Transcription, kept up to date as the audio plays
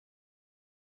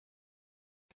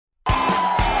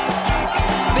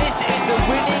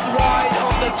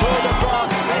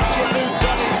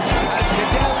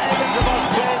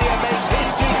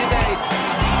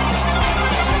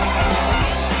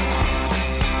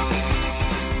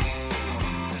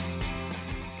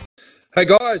Hey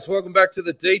guys, welcome back to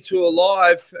the Detour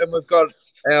Live, and we've got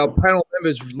our panel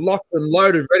members locked and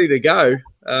loaded, ready to go.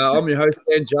 I'm your host,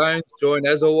 Dan Jones, joined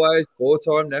as always,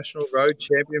 four-time national road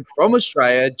champion from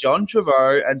Australia, John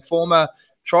Trevorrow, and former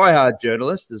try-hard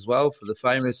journalist as well for the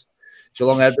famous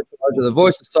Geelong Advertiser, the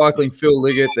voice of cycling, Phil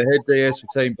Liggett, the head DS for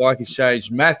Team Bike Exchange,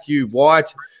 Matthew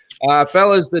White.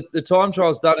 Fellas, the time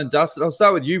trial's done and dusted. I'll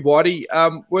start with you, Whitey.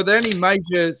 Were there any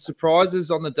major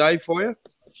surprises on the day for you?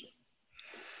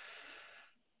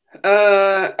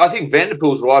 I think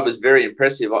Vanderpool's ride was very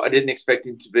impressive. I didn't expect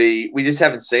him to be. We just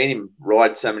haven't seen him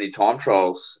ride so many time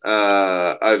trials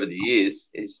over the years.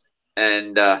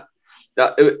 I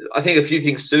think a few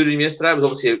things suited him yesterday. It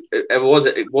was obviously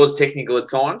it was technical at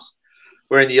times.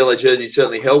 Wearing the yellow jersey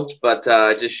certainly helped, but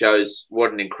it just shows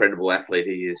what an incredible athlete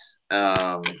he is.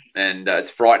 And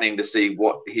it's frightening to see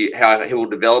how he will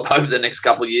develop over the next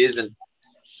couple of years. And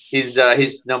his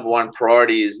number one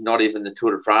priority is not even the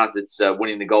Tour de France. It's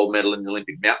winning the gold medal in the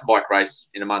Olympic mountain bike race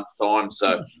in a month's time.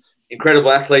 So,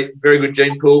 incredible athlete, very good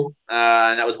gene pool,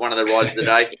 and that was one of the rides of the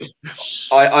day.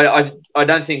 I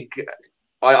don't think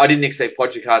I didn't expect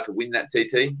Pogacar to win that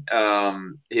TT.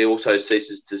 He also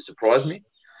ceases to surprise me.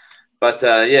 But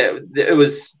they're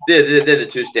the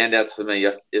two standouts for me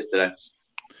yesterday.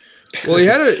 Well,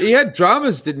 he had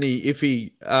dramas, didn't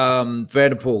he?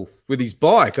 Vanderpool with his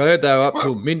bike. I heard they were up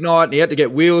till midnight, and he had to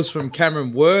get wheels from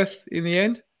Cameron Worth in the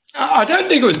end. I don't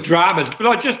think it was dramas, but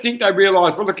I just think they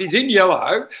realised, well, look, he's in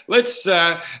yellow. Let's do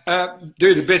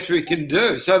the best we can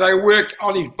do. So they worked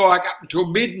on his bike up until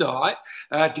midnight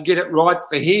to get it right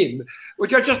for him,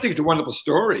 which I just think is a wonderful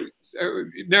story.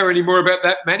 Know any more about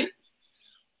that, Matty?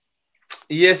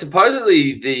 Yeah,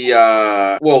 supposedly they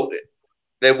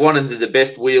wanted the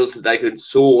best wheels that they could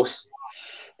source,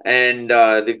 and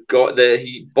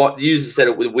he used a set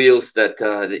of wheels that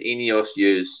the Ineos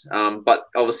use. But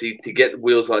obviously, to get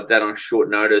wheels like that on short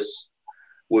notice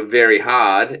were very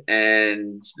hard.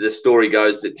 And the story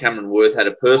goes that Cameron Worth had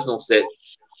a personal set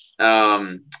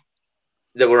that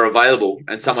were available,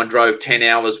 and someone drove 10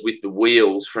 hours with the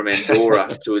wheels from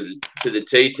Andorra to the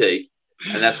TT,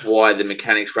 and that's why the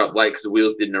mechanics were up late because the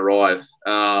wheels didn't arrive.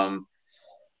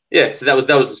 So that was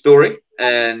the story,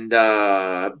 and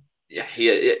a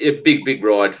big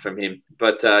ride from him.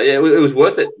 But it was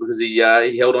worth it because he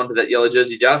held on to that yellow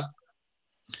jersey just.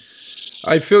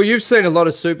 Hey Phil, you've seen a lot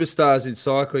of superstars in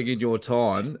cycling in your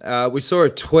time. We saw a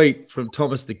tweet from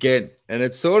Thomas de Gent, and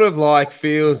it sort of like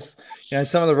feels,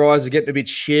 some of the riders are getting a bit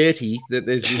shirty that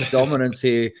there's this dominance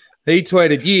here. He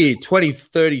tweeted, year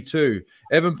 2032.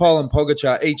 Evenepoel and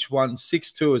Pogacar each won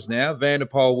 6 tours now. Van der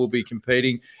Poel will be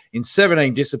competing in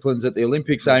 17 disciplines at the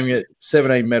Olympics, aiming at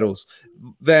 17 medals.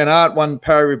 Van Aert won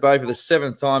Paris-Roubaix for the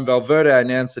 7th time. Valverde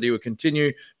announced that he would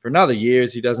continue for another year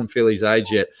as he doesn't feel his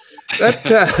age yet. That,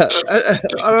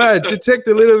 I don't know, detect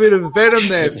a little bit of venom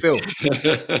there, Phil.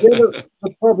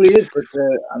 It probably is, but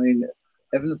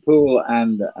Evenepoel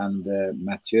and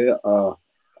Mathieu are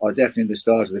definitely the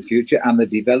stars of the future, and they're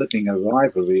developing a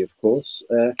rivalry, of course,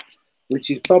 which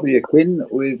is probably akin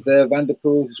with Van der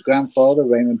Poel's grandfather,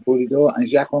 Raymond Poulidor, and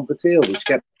Jacques Anquetil, which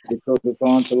kept the Tour de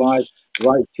France alive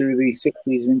right through the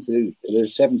 60s into the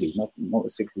 70s, not the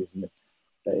 60s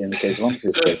in the case of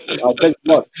Anquetil. I'll tell you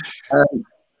what,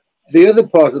 the other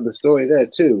part of the story there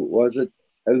too was that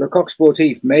Lecoq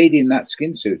Sportif made in that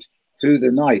skin suit through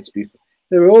the night.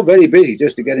 They were all very busy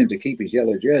just to get him to keep his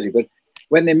yellow jersey, but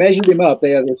when they measured him up,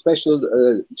 they had a special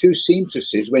two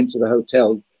seamstresses went to the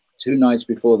hotel 2 nights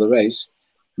before the race,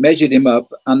 measured him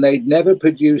up, and they'd never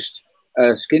produced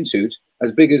a skin suit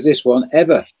as big as this one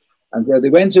ever. And they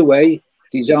went away,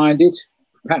 designed it,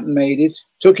 patent made it,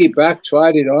 took it back,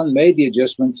 tried it on, made the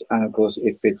adjustments, and of course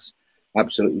it fits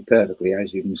absolutely perfectly,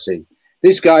 as you can see.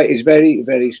 This guy is very,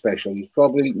 very special. He's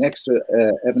probably, next to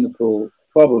Evenepoel,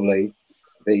 probably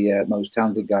the most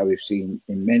talented guy we've seen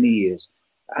in many years.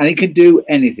 And he can do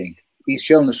anything. He's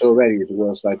shown us already as a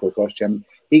world cyclocross champion.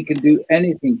 He can do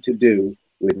anything to do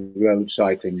with road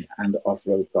cycling and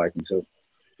off-road cycling. So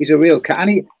he's a real cat. And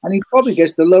he probably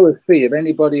gets the lowest fee of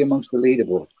anybody amongst the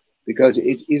leaderboard because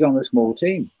he's on a small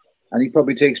team. And he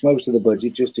probably takes most of the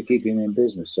budget just to keep him in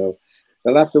business. So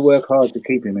they'll have to work hard to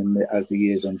keep him as the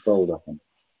years unfold, I think.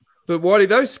 But Whitey,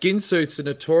 those skin suits are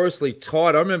notoriously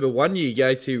tight. I remember one year,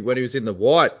 Yatesy, when he was in the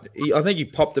white, I think he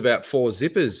popped about 4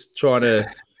 zippers trying to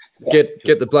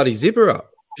get the bloody zipper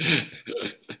up.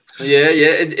 Yeah,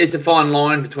 it's a fine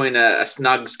line between a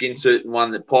snug skin suit and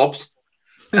one that pops.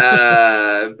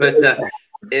 But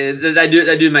they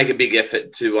do make a big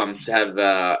effort to have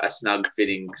a snug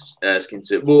fitting skin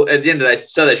suit. Well, at the end of the day,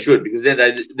 so they should, because then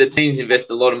the teams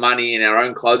invest a lot of money in our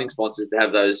own clothing sponsors to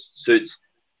have those suits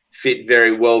fit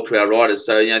very well to our riders.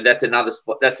 So that's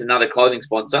another clothing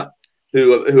sponsor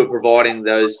who are providing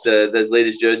those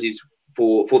leaders jerseys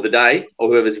for the day, or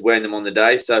whoever's wearing them on the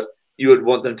day. So you would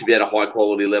want them to be at a high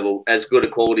quality level, as good a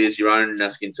quality as your own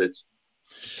skin suits.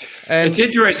 And it's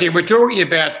interesting. We're talking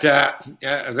about Van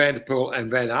der Poel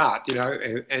and Van Aert,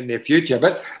 and their future,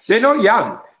 but they're not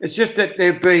young. It's just that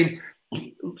they've been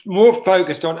more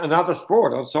focused on another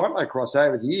sport, on cyclocross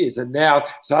over the years, and now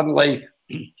suddenly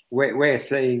we're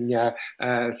seeing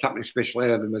something special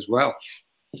out of them as well.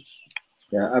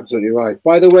 Yeah, absolutely right.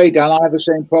 By the way, Dan, I have the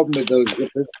same problem with those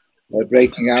zippers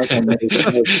breaking out on me.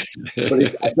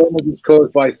 But I don't think it's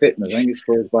caused by fitness. I think it's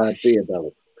caused by a beer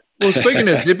belly. Well, speaking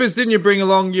of zippers, didn't you bring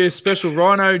along your special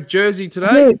Rhino jersey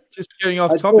today? Just getting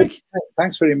off topic.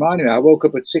 Thanks for reminding me. I woke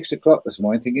up at 6 o'clock this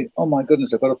morning thinking, oh my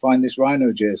goodness, I've got to find this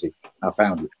Rhino jersey. I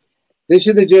found it. This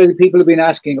is the jersey people have been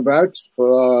asking about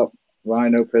for our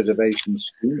Rhino preservation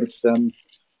scheme. It's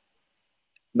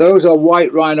those are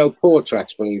white Rhino paw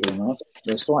tracks, believe it or not.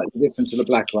 They're slightly different to the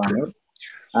black Rhino.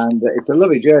 And it's a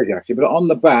lovely jersey, actually. But on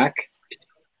the back,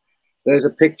 there's a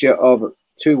picture of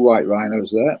 2 white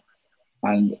rhinos there.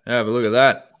 And have a look at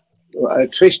that.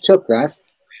 Trish took that.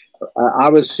 I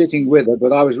was sitting with her,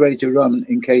 but I was ready to run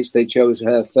in case they chose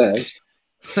her first.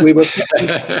 We were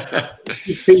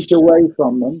 50 feet away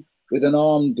from them with an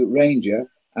armed ranger,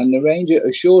 and the ranger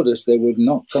assured us they would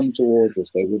not come towards us.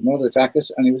 They would not attack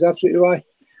us, and he was absolutely right.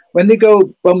 When they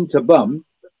go bum to bum,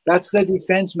 that's their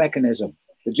defense mechanism.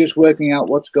 They're just working out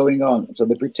what's going on, so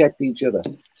they protect each other.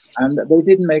 And they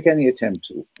didn't make any attempt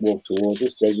to walk towards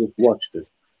us. They just watched us.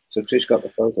 So Trish got the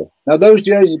photo. Now, those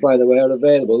jerseys, by the way, are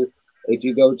available if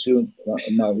you go to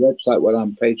my website, what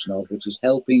I'm patron of, which is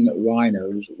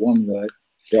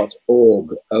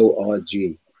helpingrhinos.org,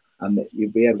 O-R-G. And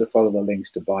you'll be able to follow the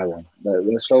links to buy one.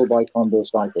 They're sold by Condor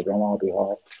Cycles on our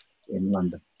behalf in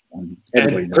London. And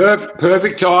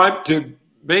perfect time to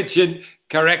mention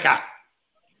Careca.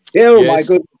 Oh, yes. My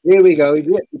goodness. Here we go.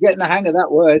 You're getting the hang of that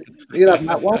word. You'll have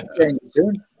Matt White saying it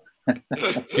soon.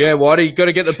 Yeah, Whitey, you've got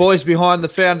to get the boys behind the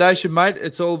foundation, mate.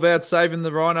 It's all about saving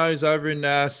the rhinos over in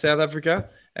South Africa.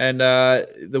 And the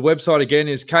website again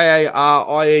is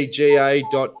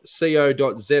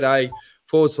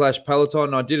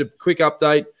kariega.co.za/Peloton. I did a quick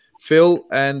update, Phil,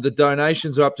 and the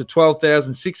donations are up to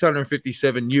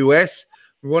 $12,657 US.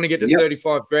 We want to get to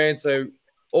 35 grand, so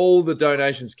all the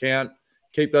donations count.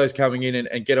 Keep those coming in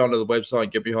and get onto the website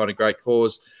and get behind a great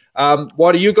cause.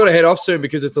 Whitey, you've got to head off soon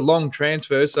because it's a long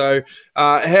transfer. So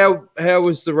how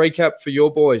was the recap for your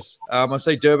boys? I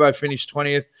see Durbo finished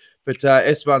 20th, but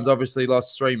Esteban's obviously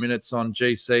lost 3 minutes on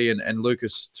GC and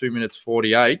Lucas 2 minutes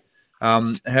 48.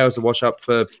 How's the wash up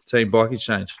for Team Bike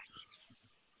Exchange?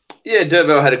 Yeah,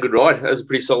 Durbo had a good ride. That was a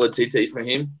pretty solid TT for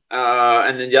him.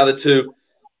 And then the other two,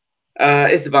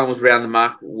 Esteban was around the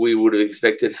mark we would have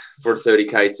expected for a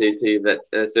 30k TT, that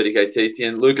 30k TT,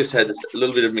 and Lucas had a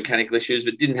little bit of mechanical issues,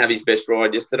 but didn't have his best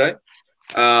ride yesterday.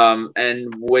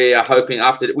 And we are hoping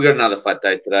we got another flat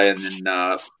day today, and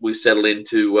then we settle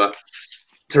into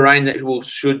terrain that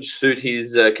should suit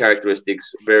his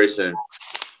characteristics very soon.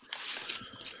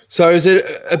 So is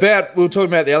it about, we were talking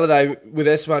about the other day with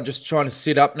Esteban just trying to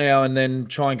sit up now and then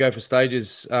try and go for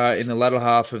stages in the latter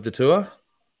half of the tour?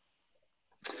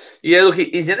 Yeah, look,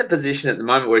 he's in a position at the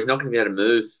moment where he's not going to be able to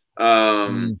move.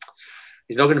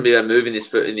 He's not going to be able to move in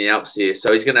the Alps here.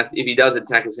 So he's going to, if he does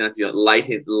attack, it's going to be late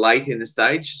in the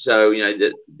stage. So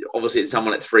obviously it's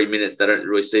someone at 3 minutes. They don't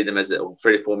really see them as 3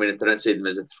 to 4 minutes. They don't see them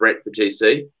as a threat for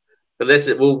GC. But that's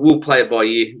it. We'll play it by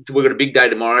ear. We've got a big day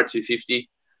tomorrow, 250,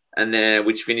 and then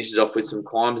which finishes off with some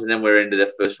climbs, and then we're into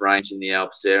the first range in the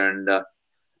Alps there. And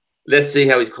let's see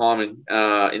how he's climbing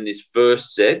in this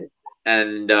first set.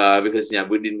 And because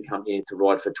we didn't come here to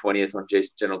ride for 20th on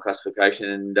general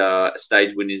classification, and a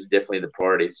stage win is definitely the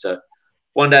priority. So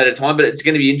one day at a time, but it's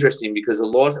going to be interesting because a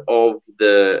lot of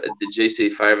the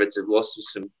GC favourites have lost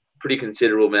some pretty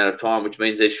considerable amount of time, which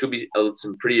means there should be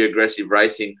some pretty aggressive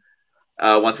racing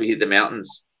once we hit the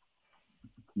mountains.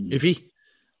 Iffy?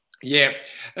 Yeah,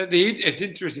 it's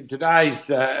interesting. Today's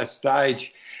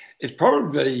stage is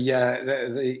probably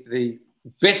the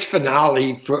best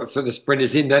finale for the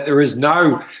sprinters, in that there is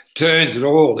no turns at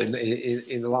all in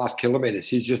the last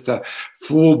kilometres. It's just a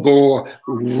full bore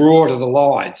roar to the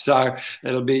line. So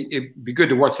it'd be good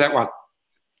to watch that one.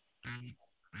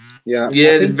 Yeah,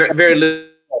 there's very little.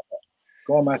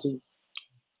 Go on, Matty.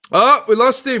 Oh, we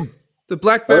lost him. The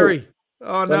Blackberry.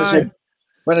 Oh no.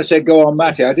 When I said go on,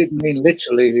 Matty, I didn't mean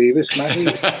literally leave us, Matty.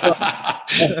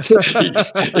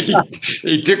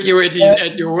 he took you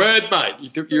at your word, mate. He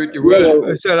took you at your word.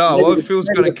 I said, Phil's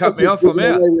going to cut me off. I'm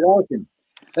out.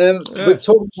 But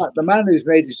talking about the man who's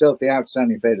made himself the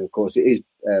outstanding favourite, of course, it is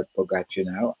Pogacar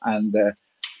now. And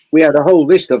we had a whole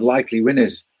list of likely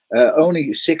winners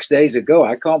only 6 days ago.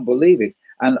 I can't believe it.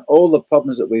 And all the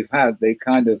problems that we've had, they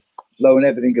kind of blown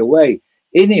everything away.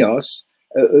 Ineos,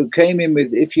 who came in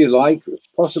with, if you like,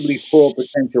 possibly 4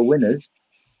 potential winners,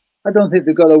 I don't think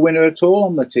they've got a winner at all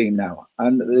on the team now.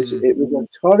 And it was a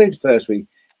torrid first week.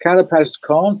 Carapaz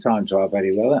can't time trial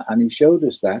very well, and he showed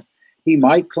us that. He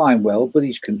might climb well, but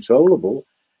he's controllable.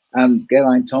 And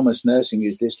Geraint Thomas nursing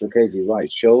his dislocated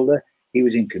right shoulder. He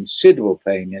was in considerable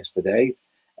pain yesterday.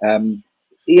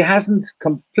 He hasn't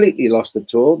completely lost the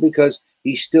tour because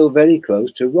he's still very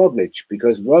close to Roglic,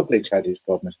 because Roglic had his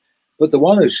problems. But the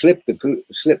one who slipped the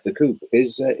coop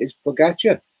is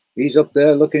Pogacar. He's up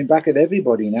there looking back at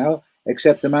everybody now,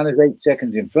 except the man is 8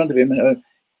 seconds in front of him. And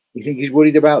you think he's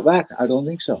worried about that? I don't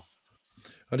think so.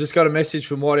 I just got a message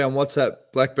from Whitey on WhatsApp.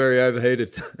 BlackBerry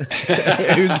overheated.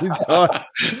 He was inside.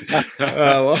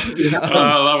 I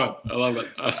love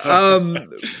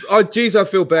it. Geez, I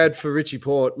feel bad for Richie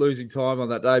Port losing time on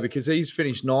that day because he's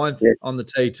finished 9th on the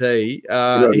TT.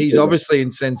 He's obviously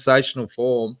in sensational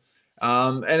form.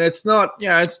 And it's not,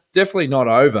 it's definitely not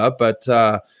over. But,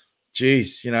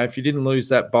 geez, if you didn't lose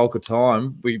that bulk of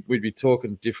time, we'd be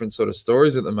talking different sort of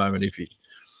stories at the moment, if you.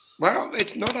 Well,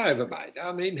 it's not over, mate.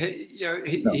 I mean,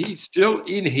 he's still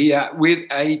in here with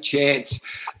a chance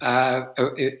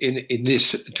in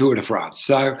this Tour de France.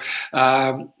 So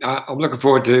I'm looking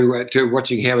forward to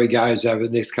watching how he goes over the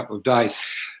next couple of days.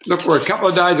 Look, we're a couple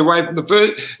of days away from the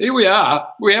first. Here we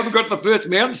are. We haven't got to the first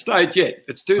mountain stage yet.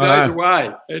 It's 2 days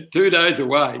away. It's 2 days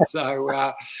away.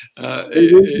 So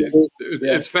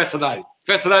it's fascinating.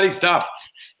 Fascinating stuff.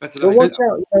 But watch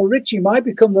out. Richie might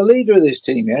become the leader of this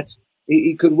team yet.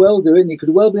 He could well do it, and he could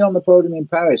well be on the podium in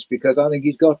Paris because I think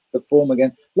he's got the form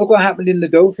again. Look what happened in the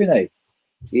Dauphiné.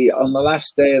 On the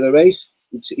last day of the race,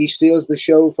 he steals the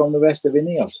show from the rest of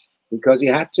Ineos because he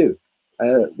had to.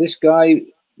 This guy,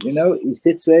 he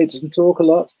sits there, he doesn't talk a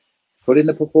lot. Put in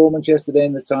the performance yesterday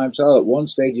in the time trial. At one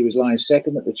stage, he was lying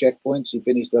second at the checkpoints. He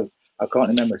finished, I can't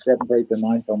remember, 7th, 8th, or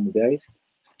 9th on the day.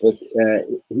 But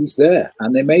he's there,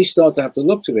 and they may start to have to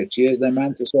look to Richie as their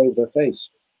man to save their face.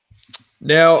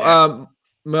 Now,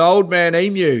 my old man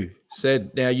Emu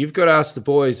said, now you've got to ask the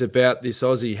boys about this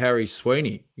Aussie Harry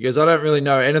Sweeney because I don't really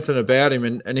know anything about him,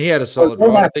 and he had a solid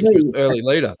ride. I think he was early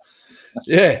leader.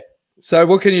 Yeah. So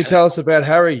what can you tell us about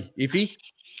Harry, Iffy?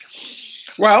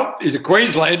 Well, he's a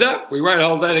Queenslander. We won't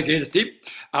hold that against him.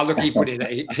 Look, he put in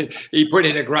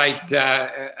a great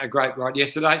ride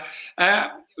yesterday.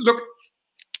 Look,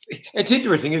 it's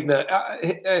interesting, isn't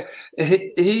it?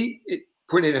 He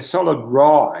put in a solid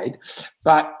ride,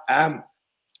 but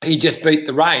he just beat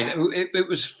the rain. It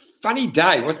was a funny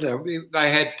day, wasn't it?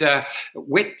 They had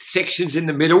wet sections in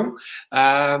the middle,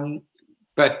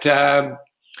 but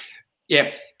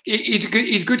he's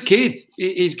a good kid.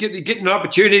 He's getting an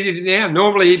opportunity now.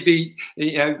 Normally he'd be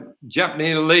jumping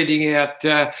in and leading out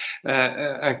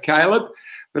Caleb,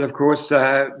 but of course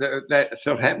that's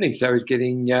not happening. So he's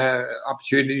getting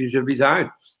opportunities of his own.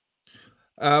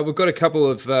 We've got a couple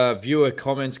of viewer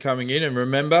comments coming in, and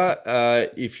remember,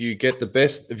 if you get the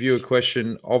best viewer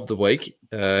question of the week,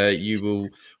 you will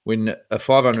win a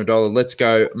 $500 Let's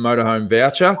Go motorhome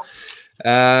voucher.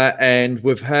 And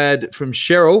we've had from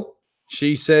Cheryl.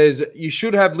 She says, you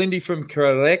should have Lindy from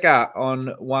Kareka on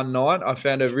one night. I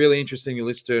found her really interesting to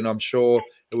listen to, and I'm sure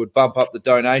it would bump up the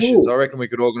donations. Ooh. I reckon we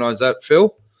could organise that,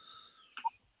 Phil.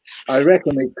 I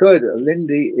reckon we could.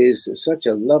 Lindy is such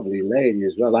a lovely lady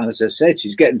as well. And as I said,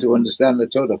 she's getting to understand the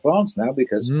Tour de France now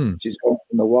because she's gone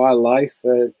from the wildlife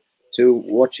to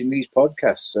watching these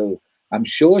podcasts. So I'm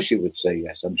sure she would say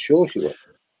yes. I'm sure she would.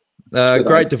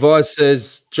 Great Device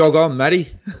says, jog on,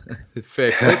 Matty.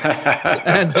 Fair clip.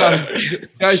 And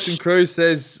Jason Cruz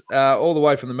says, all the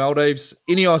way from the Maldives,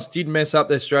 Ineos did mess up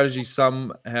their strategy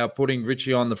somehow, putting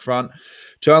Richie on the front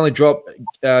to only drop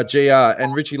GR,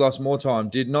 and Richie lost more time.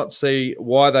 Did not see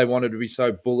why they wanted to be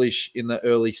so bullish in the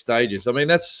early stages. I mean,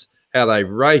 that's how they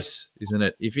race, isn't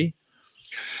it, Iffy?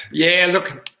 Yeah,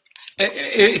 look,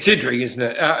 it's interesting, isn't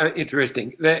it?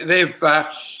 Interesting. They've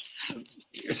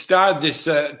started this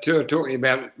tour talking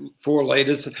about 4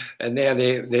 leaders, and now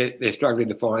they're struggling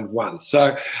to find one.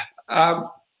 So,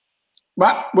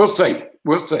 but we'll see.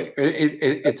 We'll see.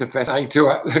 It's a fascinating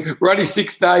tour. We're only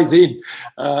 6 days in,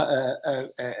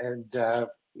 and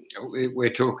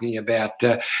we're talking about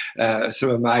some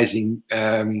amazing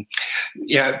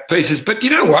pieces. But you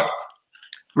know what?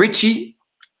 Richie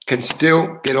can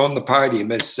still get on the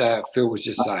podium, as Phil was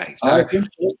just saying. So,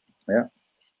 yeah.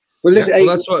 Well, listen,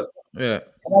 that's what. Yeah.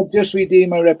 Can I just redeem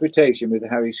my reputation with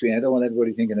Harry Sweeney? I don't want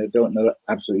everybody thinking I don't know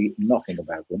absolutely nothing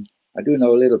about him. I do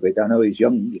know a little bit. I know he's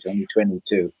young. He's only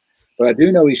 22. But I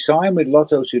do know he signed with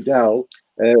Lotto Soudal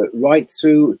right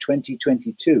through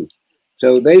 2022.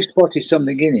 So they've spotted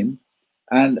something in him.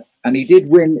 And he did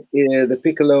win the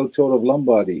Piccolo Tour of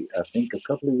Lombardy, I think, a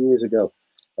couple of years ago.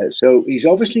 So he's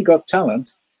obviously got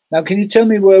talent. Now, can you tell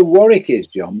me where Warwick is,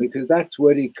 John? Because that's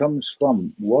where he comes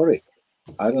from, Warwick.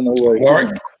 I don't know where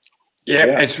Warwick. Is.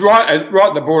 Yeah, it's right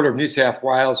at the border of New South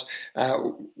Wales,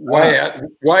 way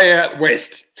out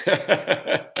west. Oh,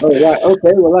 right.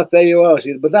 Okay. Well, there you are.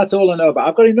 But that's all I know about.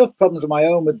 I've got enough problems of my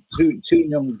own with two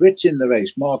young Brits in the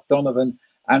race, Mark Donovan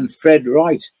and Fred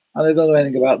Wright. And I don't know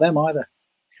anything about them either.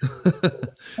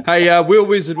 Hey, Will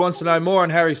Wizard wants to know more on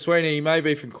Harry Sweeney. He may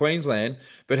be from Queensland,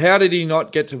 but how did he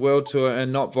not get to World Tour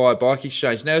and not via Bike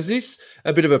Exchange? Now, is this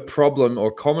a bit of a problem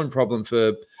or common problem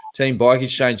for Team Bike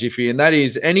Exchange, Iffy? And that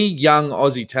is, any young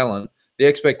Aussie talent, the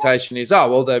expectation is, oh,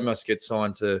 well, they must get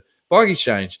signed to Bike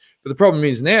Exchange. But the problem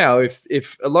is now,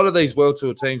 if a lot of these World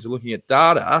Tour teams are looking at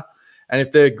data, and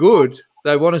if they're good,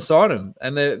 they want to sign them,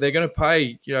 and they're going to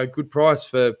pay good price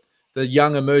for the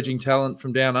young emerging talent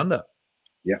from down under.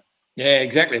 Yeah,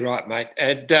 exactly right, mate.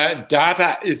 And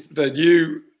data is the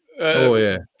new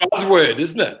buzzword,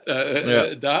 isn't it?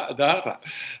 Data.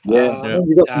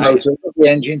 You got the motor, the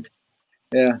engine.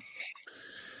 Yeah.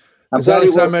 I'm glad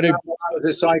I was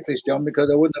a cyclist, John,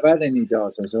 because I wouldn't have had any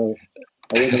data, so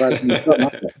I wouldn't have had any fun.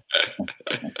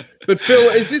 But Phil,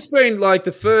 has this been like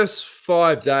the first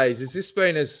 5 days? Has this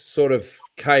been as sort of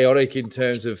chaotic in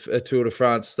terms of a Tour de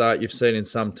France start you've seen in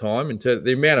some time, in terms of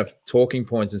the amount of talking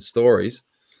points and stories?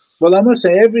 Well, I must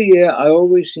say, every year I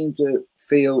always seem to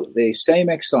feel the same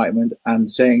excitement and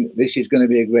saying this is going to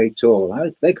be a great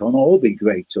tour. They can't all be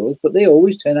great tours, but they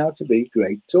always turn out to be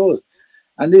great tours.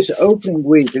 And this opening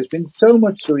week, there's been so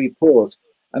much to report.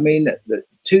 I mean,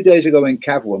 2 days ago in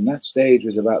Cavwon, that stage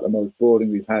was about the most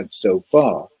boring we've had so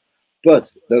far.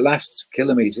 But the last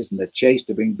kilometres and the chase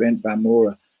to bring Brent Van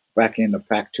Moora back in the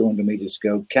pack 200 metres to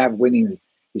go, Cav winning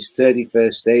his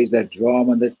 31st stage, that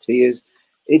drama, the tears.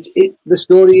 The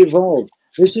story evolved.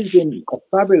 This has been a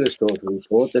fabulous tour to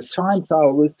report. The time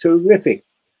trial was terrific.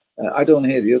 I don't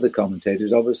hear the other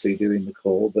commentators obviously doing the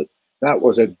call, but that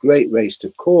was a great race to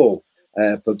call.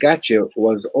 Pogacar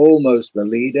was almost the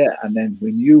leader, and then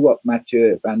we knew what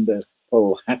Mathieu van der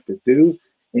Poel had to do.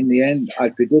 In the end, I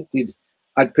predicted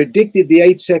the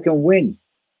 8-second win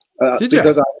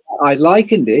because I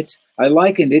likened it. I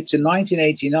likened it to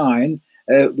 1989.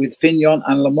 With Fignon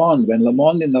and Le Monde, when Le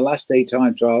Monde in the last day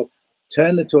time trial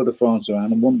turned the Tour de France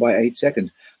around and won by 8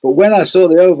 seconds. But when I saw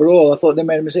the overall, I thought they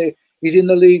made a mistake. He's in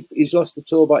the lead. He's lost the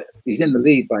tour he's in the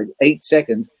lead by 8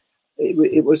 seconds.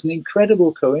 It was an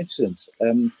incredible coincidence.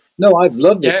 No, I've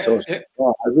loved this tour.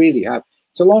 Oh, I really have.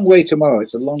 It's a long way tomorrow.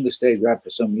 It's the longest stage we've had for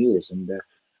some years, and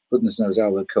goodness knows how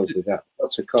we'll cope with that.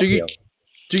 Lots of coffee.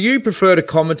 Do you prefer to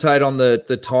commentate on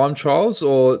the time trials,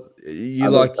 or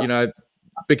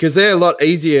because they're a lot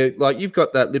easier? Like, you've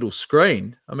got that little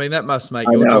screen. I mean, that must make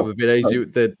your job a bit easier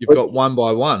that you've got one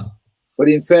by one. But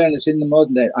in fairness, in the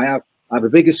modern day, I have a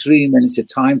bigger screen when it's a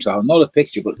time trial, not a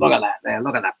picture, but look at that there.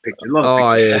 Look at that picture.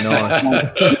 Nice.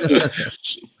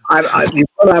 You've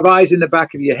got to have eyes in the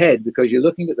back of your head because you're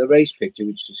looking at the race picture,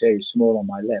 which to say is small on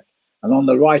my left. And on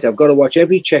the right, I've got to watch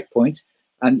every checkpoint.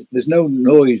 And there's no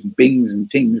noise, bings and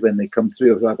tings when they come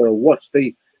through. So I've got to watch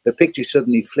the picture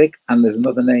suddenly flick, and there's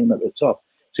another name at the top.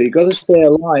 So you've got to stay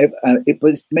alive, but it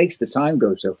makes the time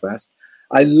go so fast.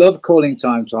 I love calling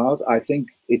time trials. I think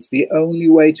it's the only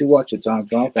way to watch a time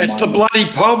trial. It's the bloody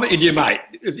pomp in you, mate.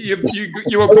 You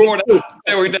were brought up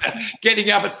doing that, getting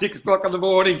up at 6 o'clock in the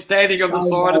morning, standing on the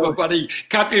side of a bloody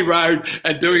country road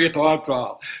and doing a time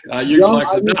trial. You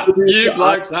blokes are nuts. You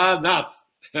blokes are nuts.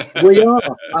 We are,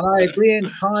 and I agree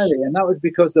entirely. And that was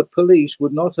because the police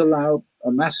would not allow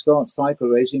a mass start cycle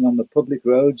racing on the public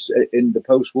roads in the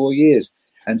post-war years.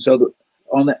 And so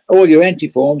on all your entry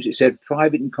forms, it said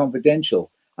private and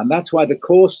confidential. And that's why the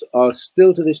courses are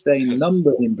still to this day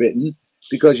numbered in Britain,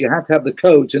 because you had to have the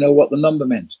code to know what the number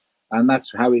meant. And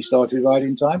that's how he started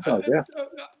riding time trials,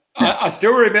 I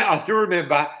still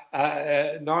remember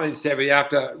 1970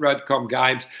 after Roadcom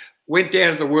Games, went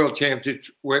down to the World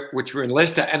Championships, which were in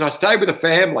Leicester, and I stayed with a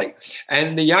family.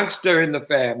 And the youngster in the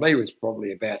family was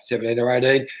probably about 17 or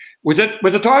 18, was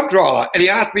a time trialer. And he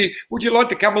asked me, would you like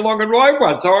to come along and ride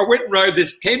one? So I went and rode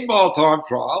this 10-mile time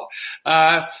trial.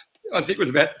 I think it was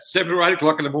about 7 or 8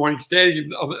 o'clock in the morning, standing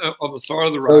on the side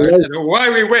of the road, and away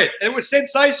we went. It was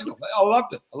sensational. I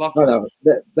loved it. No,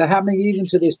 they're happening even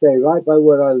to this day, right by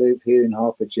where I live here in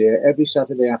Hertfordshire, every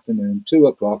Saturday afternoon, 2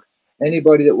 o'clock.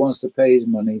 Anybody that wants to pay his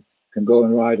money can go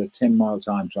and ride a 10-mile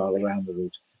time trial around the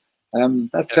route.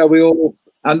 That's how we all.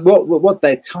 And what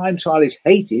their time trialists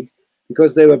hated,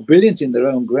 because they were brilliant in their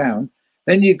own ground.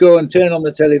 Then you go and turn on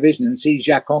the television and see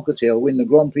Jacques Anquetil win the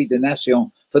Grand Prix des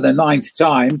Nations for the 9th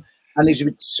time, and his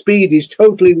speed is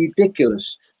totally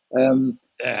ridiculous.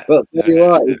 But you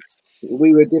are,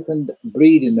 we were a different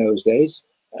breed in those days.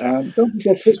 Don't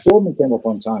forget, Chris Boardman came up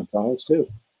on time trials too.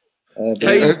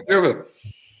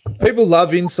 People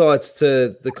love insights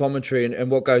to the commentary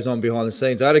and what goes on behind the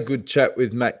scenes. I had a good chat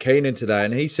with Matt Keenan today,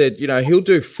 and he said, he'll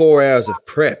do 4 hours of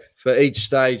prep for each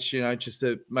stage, just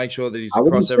to make sure that he's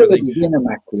across everything.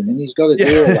 Matt Keenan, he's got to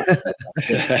do all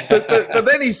that. but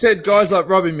then he said guys like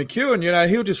Robbie McEwen,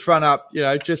 he'll just front up,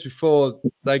 just before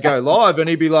they go live, and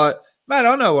he'd be like, man,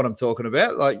 I know what I'm talking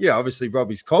about. Like, obviously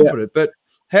Robbie's confident, but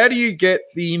how do you get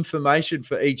the information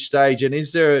for each stage? And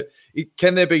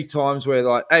can there be times where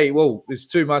like, hey, well, there's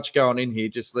too much going in here,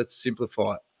 just let's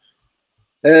simplify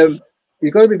it?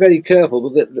 You've got to be very careful.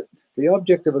 But the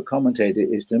object of a commentator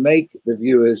is to make the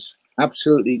viewers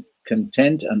absolutely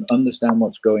content and understand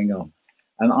what's going on.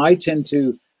 And I tend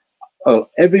to,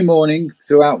 every morning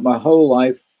throughout my whole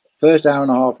life, first hour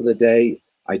and a half of the day,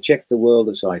 I check the world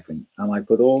of cycling, and I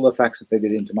put all the facts and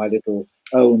figures into my little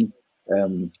own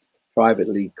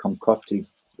privately concocted,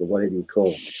 or whatever you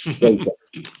call it.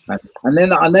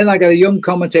 and then I get a young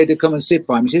commentator come and sit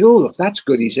by me and say, "Oh, that's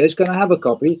good," he says, "Can I have a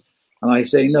copy?" And I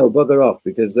say, "No, bugger off,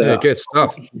 because good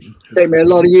stuff. Take me a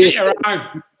lot of years.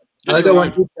 And I don't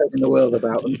want you telling the world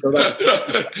about them." So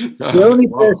the only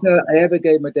person I ever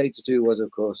gave my data to was, of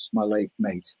course, my late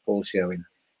mate Paul Sherwin,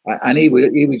 and he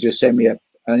would just send me an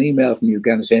email from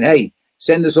Uganda saying, "Hey,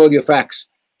 send us all your facts."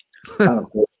 And of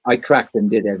course, I cracked and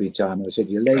did every time. I said,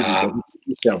 "You're lazy, but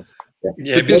yourself."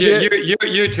 Yeah, but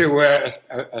you two were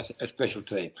a special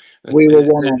team. We were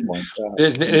one-on-one.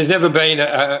 There's never been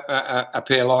a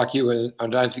pair like you, and I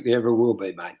don't think there ever will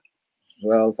be, mate.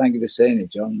 Well, thank you for saying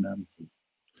it, John.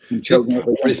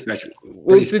 Pretty special.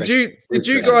 Did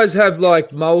you guys have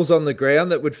like moles on the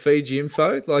ground that would feed you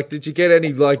info? Like, did you get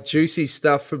any like juicy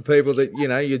stuff from people that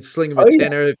you'd sling them a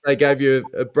tenner if they gave you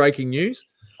a breaking news?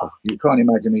 Oh, you can't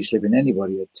imagine me slipping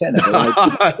anybody a tenner.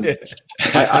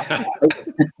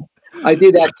 I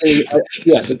did actually.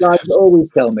 The guys always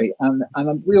tell me, and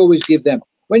we always give them.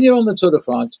 When you're on the Tour de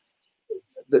France,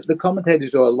 the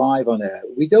commentators are live on air.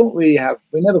 We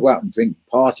never go out and drink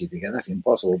party together. That's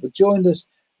impossible. But join us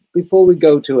before we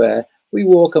go to air. We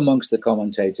walk amongst the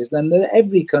commentators. Then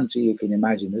every country you can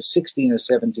imagine, there's 16 or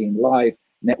 17 live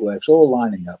networks all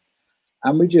lining up,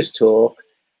 and we just talk,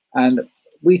 and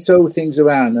we throw things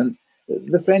around. And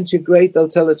the French are great. They'll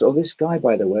tell us, "Oh, this guy,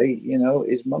 by the way,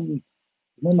 his mum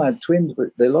had twins, but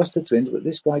they lost the twins, but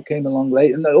this guy came along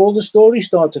late," and all the stories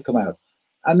start to come out.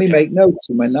 And we make notes,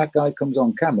 and when that guy comes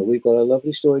on camera, we've got a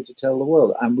lovely story to tell the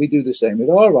world. And we do the same with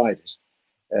our riders.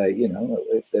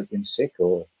 If they've been sick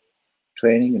or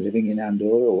training and living in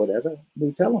Andorra or whatever,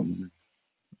 we tell them.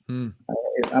 And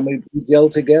we gel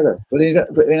together. But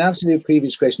in answer to your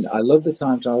previous question, I love the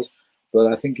time trials, but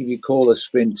I think if you call a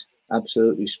sprint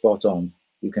absolutely spot on,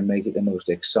 you can make it the most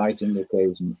exciting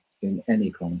occasion in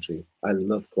any commentary. I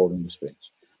love calling the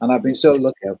sprints. And I've been so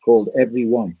lucky, I've called every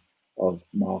one of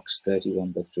Mark's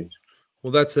 31 victories.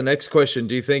 Well, that's the next question.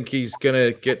 Do you think he's going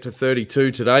to get to 32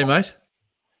 today, mate?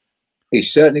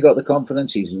 He's certainly got the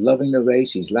confidence. He's loving the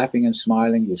race. He's laughing and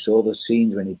smiling. You saw the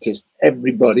scenes when he kissed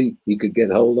everybody he could get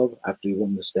hold of after he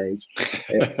won the stage.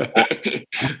 I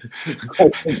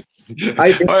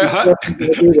think he's going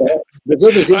to do that. There's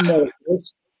others in there, of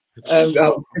course.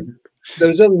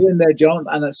 There's others in there, John,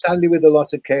 and sadly with the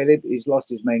loss of Caleb, he's lost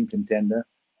his main contender.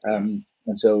 But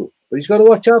he's got to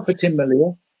watch out for Tim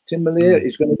Merlier. Tim Merlier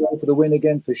is going to go for the win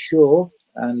again for sure,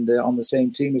 and on the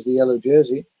same team as the yellow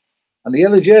jersey. And the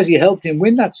yellow jersey helped him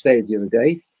win that stage the other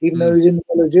day, even though he's in the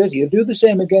yellow jersey. He'll do the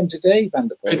same again today, Van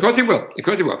der Poel. Of course he will. Of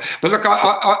course he will. But look,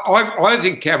 I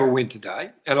think Cav will win today,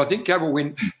 and I think Cav will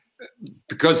win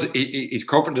because his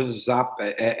confidence is up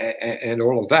and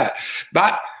all of that.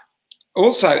 But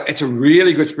also, it's a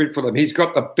really good sprint for them. He's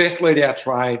got the best lead-out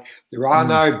train. There are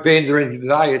no bends or anything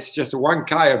today. It's just a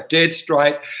 1K of dead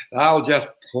straight. They'll just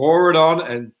pour it on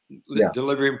and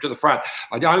deliver him to the front.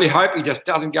 I only hope he just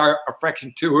doesn't go a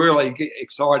fraction too early, get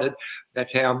excited.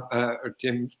 That's how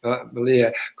Tim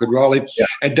Merlier could roll him. Yeah.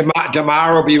 And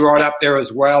Damar will be right up there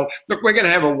as well. Look, we're going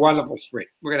to have a wonderful sprint.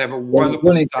 We're going to have a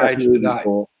wonderful stage today.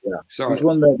 He's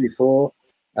won there before.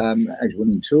 He's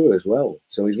winning Tour as well,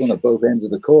 so he's won at both ends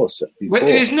of the course before.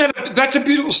 Well, that's a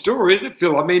beautiful story, isn't it,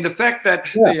 Phil? I mean, the fact that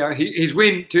his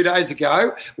win 2 days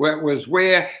ago was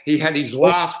where he had his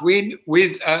last win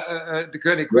with the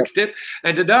Koenig Quick-Step,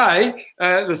 and today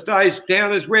the stage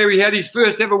down is where he had his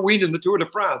first ever win in the Tour de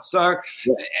France. So,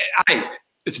 hey,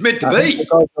 it's meant to be. The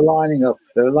guys are lining up.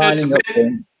 They're lining up.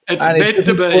 It's meant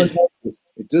to be.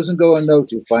 It doesn't go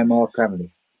unnoticed by Mark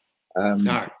Cavendish.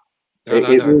 No.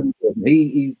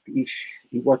 Really he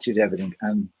watches everything,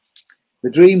 and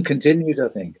the dream continues. I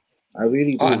think I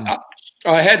really do.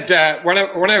 I had one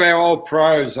of our old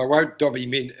pros. I won't dob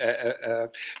him in,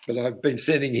 but I've been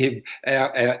sending him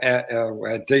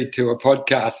our detour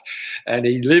podcast, and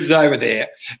he lives over there.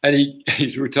 And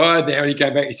he's retired now. And he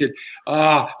came back. He said,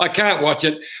 "I can't watch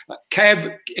it. Cab,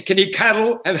 can he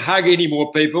cuddle and hug any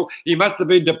more people? He must have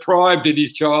been deprived in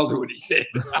his childhood." He said.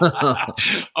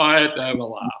 I had to have a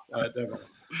laugh.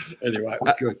 Anyway, it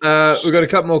was good. We've got a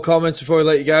couple more comments before we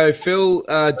let you go. Phil,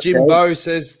 Jim Bow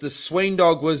says the Sween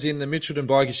Dog was in the Mitchelton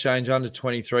Bike Exchange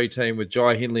under-23 team with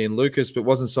Jai Hindley and Lucas, but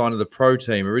wasn't signed to the pro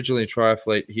team. Originally a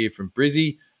triathlete here from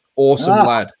Brizzy. Awesome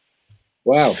lad.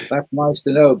 Wow, that's nice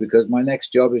to know, because my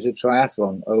next job is a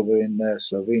triathlon over in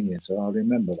Slovenia, so I'll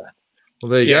remember that. Well,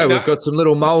 there you go. We've got some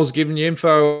little moles giving you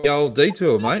info on the old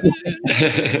detour, mate.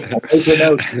 I'll make a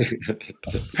note.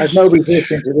 As nobody's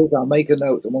listening to this, I'll make a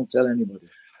note. I won't tell anybody.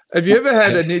 Have you ever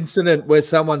had an incident where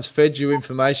someone's fed you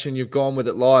information, you've gone with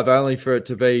it live only for it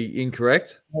to be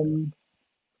incorrect?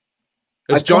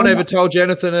 Has John ever told you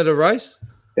anything at a race?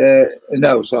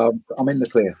 No, so I'm in the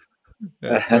clear.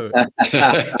 Yeah,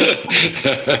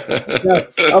 No,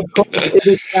 of course, if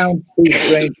it sounds too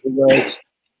strange for words,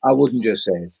 I wouldn't just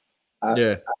say it.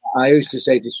 I used to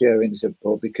say to Sharon, he said,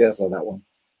 "Paul, be careful of that one.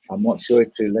 I'm not sure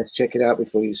it's true. Let's check it out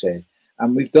before you say it."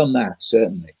 And we've done that,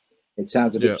 certainly. It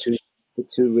sounds a bit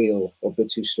too real or a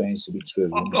bit too strange to be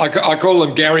true. I call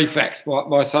them Gary facts.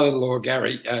 My son-in-law,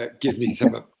 Gary, gives me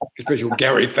some special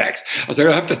Gary facts. I said,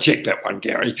 I have to check that one,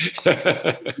 Gary.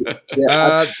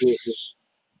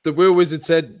 The Wheel Wizard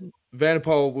said Van der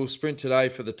Poel will sprint today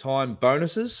for the time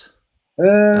bonuses.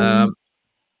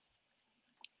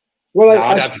 Well, no,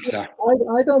 I don't think so.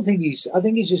 I don't think I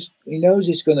think he knows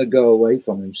it's going to go away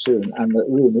from him soon. And the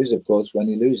rumour is, of course, when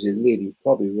he loses the lead, he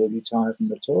probably will retire from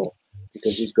the Tour,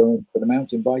 because he's going for the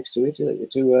mountain bikes to Italy,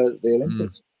 to the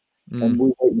Olympics. And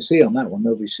we'll wait and see on that one.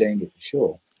 Nobody's saying it for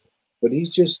sure. But he's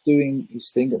just doing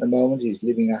his thing at the moment. He's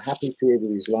living a happy period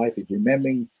of his life. He's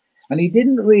remembering. And he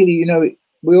didn't really,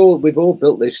 we've all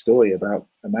built this story about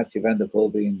Mathieu van der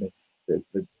Poel being the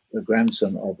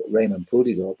grandson of Raymond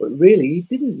Poulidor, but really he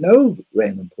didn't know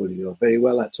Raymond Poulidor very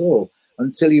well at all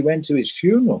until he went to his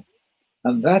funeral.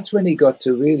 And that's when he got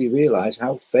to really realize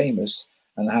how famous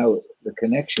and how the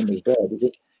connection was there,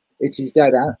 because it's his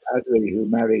dad, Adrie, who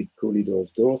married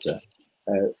Poulidor's daughter,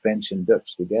 French and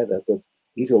Dutch together, but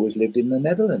he's always lived in the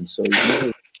Netherlands, so he's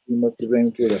never seen much of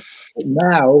Raymond Poulidor. But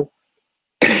now,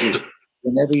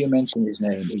 whenever you mention his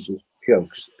name, he just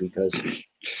chokes, because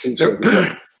he's so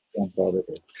good.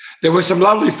 There were some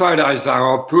lovely photos,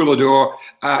 though, of Poulidor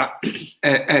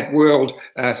at World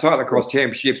Cyclocross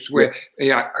Championships where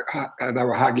they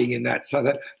were hugging in that. So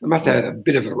that they must have had a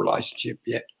bit of a relationship,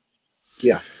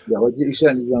 Yeah, well, you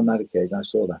certainly did on that occasion. I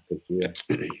saw that picture, yeah.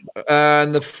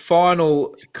 And the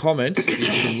final comment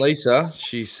is from Lisa.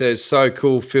 She says, "So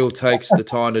cool, Phil takes the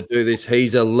time to do this.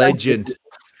 He's a legend."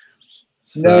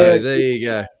 So there you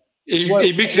go.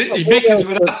 He mixes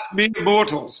with us mere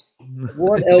mortals.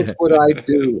 What else would I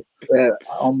do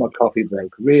on my coffee break,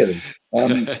 really?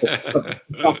 I've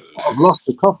lost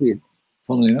the coffee,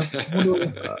 funnily enough.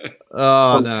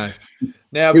 No.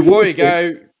 Now, before you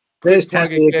go, there's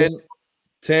Tandy again.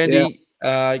 Tandy,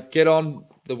 get on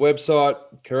the website,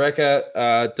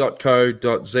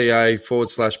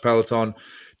 kareka.co.za/Peloton.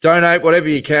 Donate whatever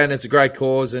you can. It's a great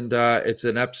cause, and it's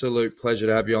an absolute pleasure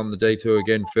to have you on the detour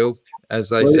again, Phil. As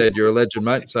they said, you're a legend,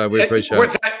 mate, so we appreciate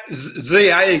what's it. What's that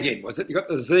ZA again? Was it? You got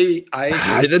the ZA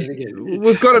again?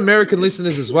 We've got American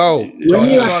listeners as well.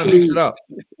 Trying to mix it up.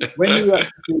 When you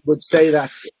actually would say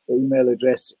that email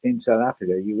address in South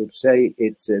Africa, you would say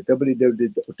it's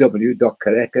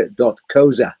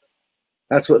www.kareka.coza.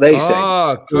 That's what they say.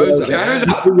 Ah, Koza.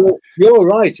 You're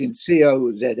right in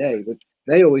COZA, but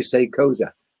they always say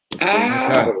Koza.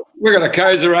 We've got a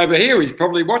Koza over here. He's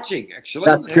probably watching, actually.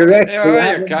 That's correct. How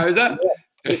are you, Koza?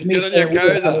 It's me in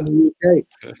the UK.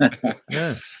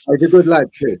 Yeah. He's a good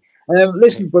lad too.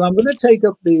 Listen, but I'm going to take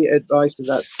up the advice of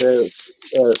that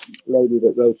lady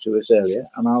that wrote to us earlier,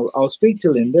 and I'll speak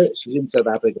to Linda. She's in South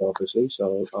Africa, obviously,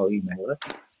 so I'll email her.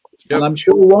 Yep. And I'm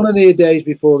sure one of the days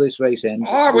before this race ends.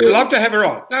 Oh, we'd love to have her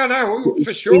on. No,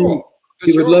 for sure.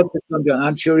 She would love to come down,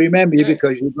 and she'll remember you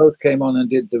because you both came on and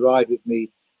did the ride with me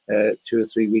 2 or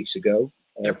 3 weeks ago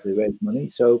to raise money.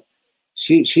 So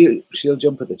she'll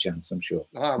jump at the chance, I'm sure.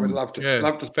 I would love to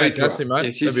speak to her. Mate.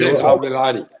 Yeah, she's a lovely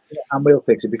lady. And we'll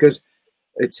fix it because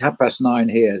it's 9:30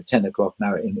 here, 10 o'clock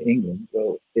now in England.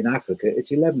 Well, in Africa,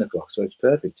 it's 11 o'clock, so it's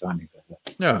perfect timing for her.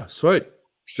 Yeah, sweet.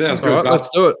 Sounds All good. right, let's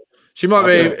do it. She might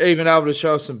be even able to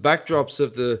show us some backdrops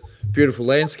of the beautiful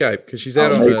landscape because she's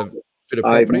out on a bit of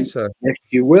property. So yes,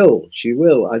 she will. She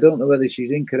will. I don't know whether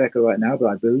she's in Quebec right now, but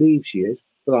I believe she is.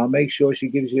 But I'll make sure she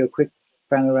gives you a quick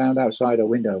fan around outside her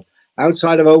window.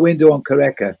 Outside of our window on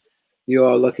Quebec, you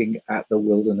are looking at the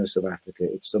wilderness of Africa.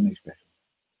 It's something special.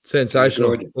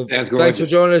 sensational. Well, thanks for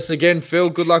joining us again, Phil.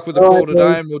 Good luck with the call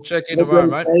today, and we'll check in tomorrow,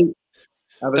 mate.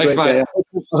 Have a great day.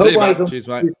 See you, mate. Cheers,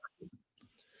 mate.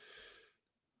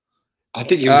 I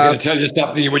think he was going to tell you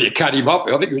something when you cut him off.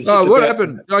 I think it was. Oh, what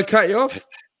happened? Did I cut you off?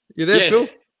 You there, Phil?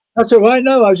 That's all right.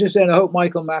 No, I was just saying I hope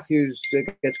Michael Matthews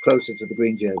gets closer to the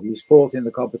green jersey. He's fourth in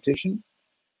the competition.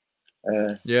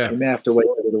 He may have to wait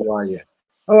a little while yet.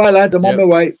 All right, lads, I'm on my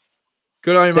way.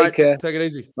 Good on you, mate. Take care. Take it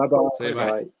easy. Bye-bye. See you,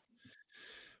 mate.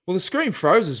 Well, the screen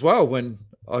froze as well when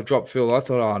I dropped Phil. I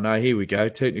thought, oh, no, here we go.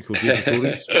 Technical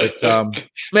difficulties. But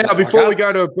now, before we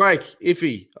go to a break,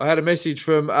 Iffy, I had a message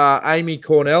from Amy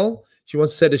Cornell. She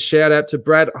wants to send a shout-out to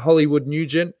Brad Hollywood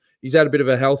Nugent. He's had a bit of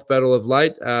a health battle of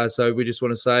late. So we just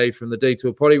want to say from the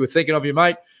Detour Potty, we're thinking of you,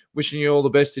 mate. Wishing you all the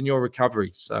best in your recovery.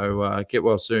 So get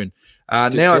well soon.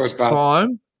 Now it's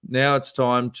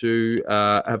time to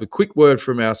have a quick word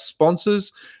from our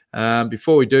sponsors.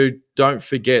 Before we do, don't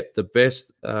forget the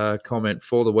best comment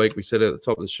for the week. We said it at the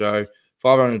top of the show,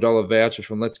 $500 voucher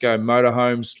from Let's Go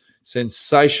Motorhomes.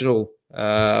 Sensational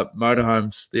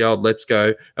motorhomes, the old Let's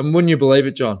Go. And wouldn't you believe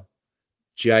it, John?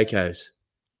 Jayco's.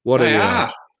 What are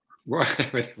you? What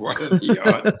are the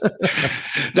odds?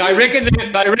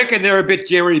 They reckon they're a bit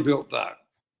jerry built though.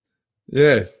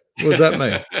 Yeah. What does that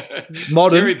mean?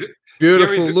 Modern,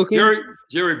 beautiful looking.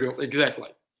 Jerry built, exactly.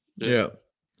 Yeah.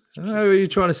 I know you're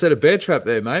trying to set a bear trap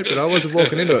there, mate, but I wasn't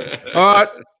walking into it. All right.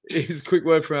 Here's a quick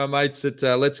word from our mates at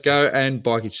Let's Go and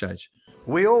Bike Exchange.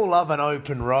 We all love an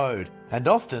open road, and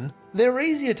often they're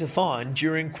easier to find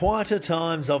during quieter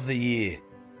times of the year.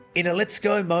 In a Let's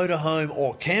Go motorhome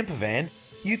or camper van,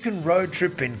 you can road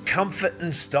trip in comfort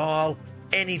and style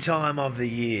any time of the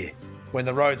year. When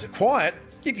the roads are quiet,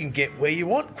 you can get where you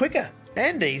want quicker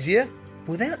and easier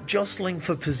without jostling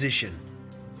for position.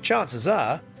 Chances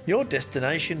are your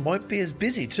destination won't be as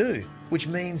busy too, which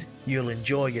means you'll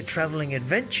enjoy your travelling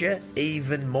adventure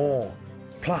even more.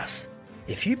 Plus,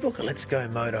 if you book a Let's Go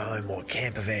motorhome or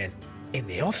camper van in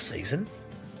the off-season,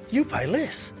 you pay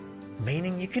less,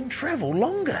 meaning you can travel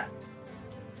longer.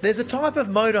 There's a type of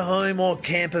motorhome or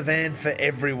camper van for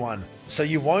everyone, so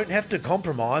you won't have to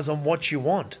compromise on what you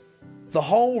want. The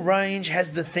whole range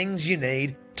has the things you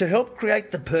need to help create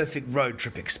the perfect road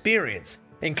trip experience,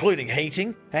 including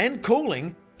heating and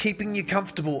cooling, keeping you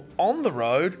comfortable on the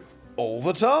road all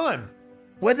the time.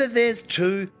 Whether there's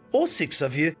 2 or 6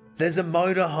 of you, there's a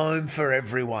motorhome for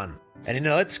everyone. And in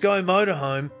a Let's Go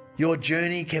motorhome, your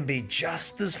journey can be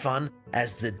just as fun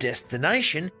as the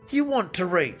destination you want to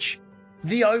reach.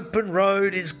 The open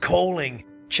road is calling.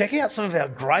 Check out some of our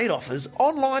great offers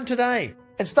online today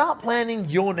and start planning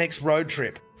your next road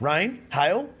trip. Rain,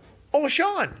 hail, or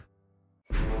shine.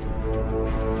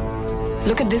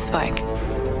 Look at this bike.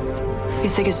 You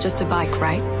think it's just a bike,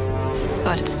 right?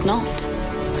 But it's not.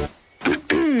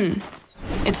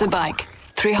 It's a bike.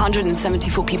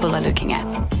 374 people are looking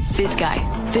at. This guy,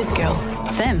 this girl,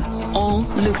 them, all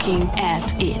looking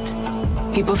at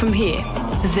it. People from here,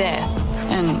 there,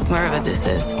 and wherever this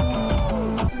is.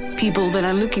 People that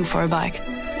are looking for a bike.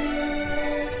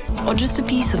 Or just a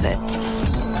piece of it.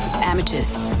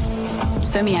 Amateurs,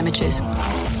 semi-amateurs,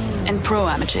 and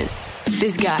pro-amateurs.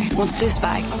 This guy wants this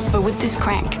bike, but with this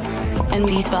crank and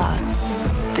these bars.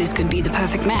 This could be the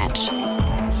perfect match,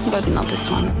 but not this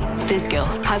one. This girl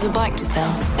has a bike to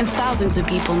sell, and thousands of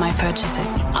people might purchase it.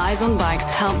 Eyes on Bikes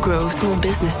help grow small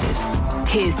businesses.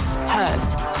 His,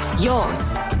 hers,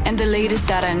 yours, and the latest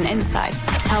data and insights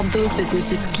help those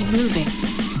businesses keep moving.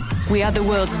 We are the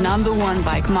world's #1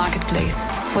 bike marketplace,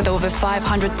 with over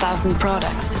 500,000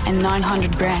 products and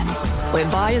 900 brands, where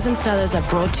buyers and sellers are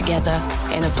brought together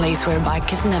in a place where a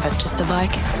bike is never just a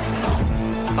bike.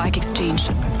 Bike Exchange,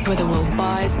 where the world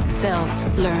buys, sells,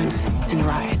 learns, and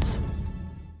rides.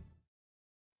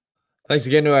 Thanks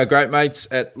again to our great mates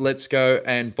at Let's Go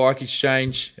and Bike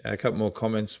Exchange. A couple more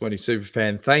comments. Wendy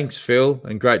Superfan, thanks, Phil.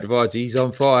 And Great Divides, he's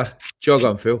on fire. Jog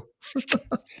on, Phil.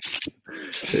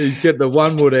 He's getting the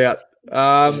one wood out.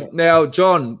 Now,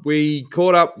 John, we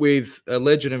caught up with a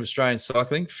legend of Australian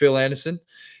cycling, Phil Anderson,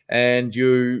 and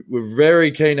you were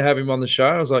very keen to have him on the show.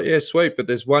 I was like, yeah, sweet, but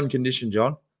there's one condition,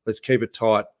 John. Let's keep it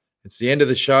tight. It's the end of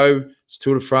the show. It's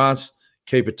Tour de France.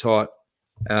 Keep it tight.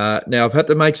 Now, I've had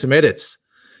to make some edits,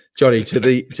 Johnny, to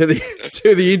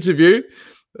the interview.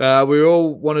 We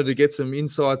all wanted to get some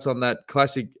insights on that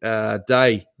classic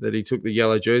day that he took the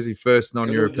yellow jersey, first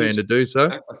non-European to do so.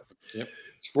 Yep.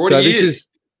 It's 40 years. This is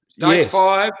Stage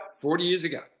 5, 40 years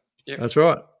ago. Yep. That's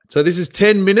right. So this is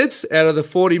 10 minutes out of the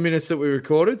 40 minutes that we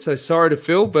recorded. So sorry to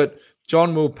Phil, but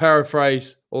John will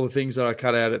paraphrase all the things that I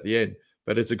cut out at the end.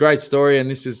 But it's a great story, and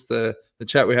this is the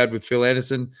chat we had with Phil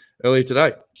Anderson earlier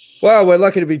today. Well, we're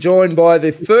lucky to be joined by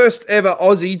the first ever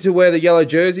Aussie to wear the yellow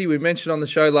jersey. We mentioned on the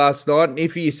show last night, and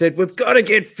Iffy said, we've got to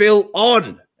get Phil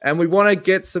on. And we want to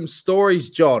get some stories,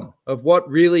 John, of what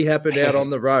really happened out on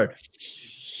the road.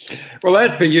 Well,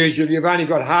 as per usual, you've only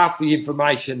got half the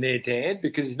information there, Dan,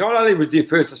 because not only was the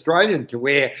first Australian to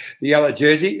wear the yellow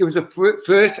jersey, it was the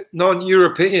first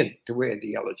non-European to wear the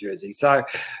yellow jersey. So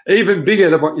even bigger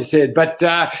than what you said. But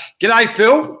g'day,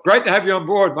 Phil. Great to have you on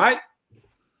board, mate.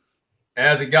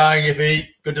 How's it going, Iffy?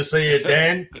 Good to see you,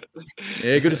 Dan.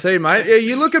 Yeah, good to see you, mate. Yeah,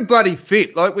 you looking bloody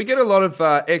fit. Like, we get a lot of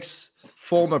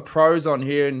ex-former pros on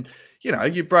here, and you know,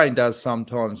 your brain does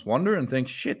sometimes wander and think,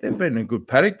 shit, they've been in a good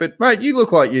paddock. But, mate, you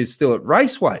look like you're still at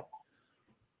race weight.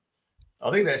 I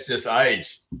think that's just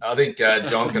age. I think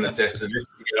John can attest to this.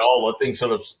 As you get older, things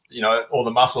sort of, you know, all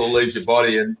the muscle leaves your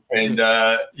body and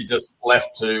you're just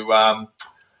left to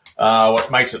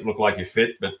what makes it look like you're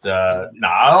fit. But, no,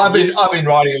 I've been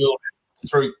riding a little bit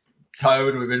through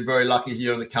COVID. We've been very lucky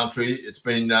here in the country. It's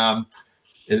been,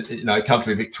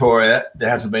 country Victoria, there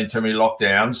hasn't been too many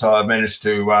lockdowns. So I've managed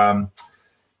to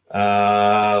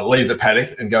leave the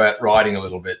paddock and go out riding a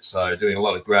little bit. So doing a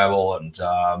lot of gravel and,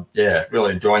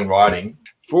 really enjoying riding.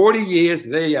 40 years,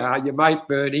 there you are, your mate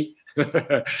Bernie.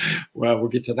 Well, we'll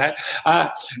get to that.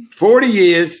 40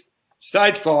 years,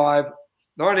 stage 5,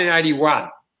 1981.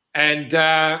 And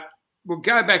we'll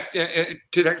go back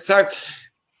to that. So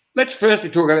let's firstly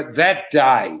talk about that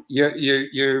day.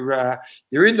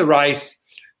 You're in the race.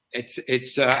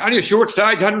 It's only a short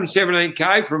stage,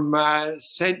 117k from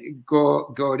Saint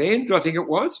Gaudens, I think it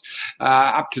was,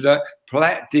 up to the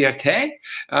Plat d'Artet.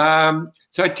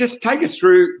 So just take us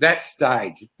through that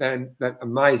stage and that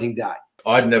amazing day.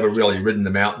 I'd never really ridden the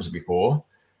mountains before.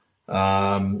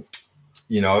 I'd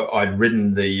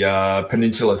ridden the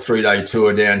Peninsula 3-day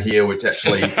tour down here, which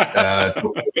actually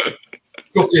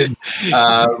took in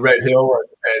Red Hill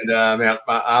and Mount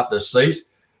Arthur's Seat.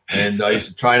 And I used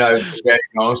to train over the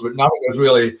times, but nothing was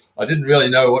really, I didn't really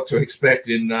know what to expect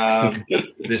in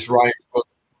this range of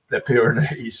the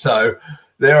Pyrenees. So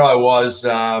there I was,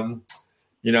 on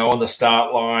the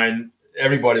start line.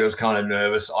 Everybody was kind of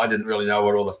nervous. I didn't really know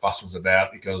what all the fuss was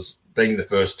about because being the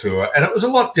first tour. And it was a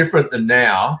lot different than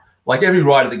now. Like every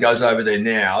rider that goes over there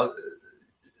now,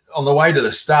 on the way to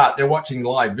the start, they're watching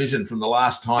live vision from the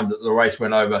last time that the race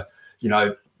went over,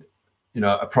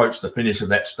 approach the finish of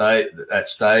that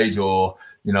stage, or,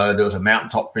 there was a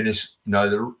mountaintop finish.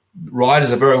 The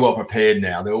riders are very well prepared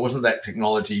now. There wasn't that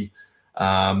technology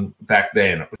back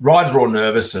then. Riders were all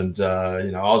nervous and, I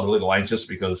was a little anxious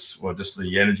because, just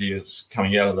the energy is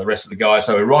coming out of the rest of the guys.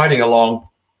 So we're riding along,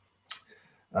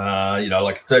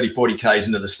 like 30, 40 Ks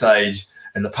into the stage,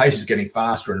 and the pace is getting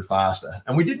faster and faster.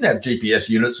 And we didn't have GPS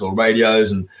units or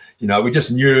radios. And, we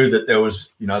just knew that there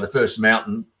was, the first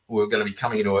mountain, we were going to be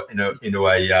coming into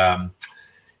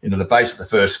the base of the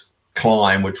first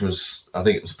climb, which was, I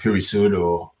think it was Puy-Sud,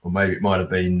 or maybe it might have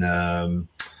been, I'm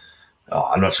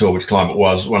not sure which climb it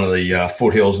was, one of the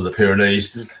foothills of the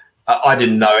Pyrenees. I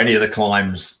didn't know any of the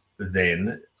climbs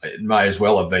then. It may as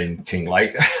well have been King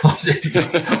Lake.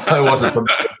 I wasn't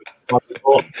familiar.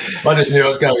 I just knew it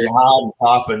was going to be hard and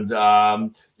tough, and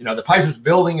the pace was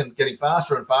building and getting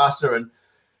faster and faster,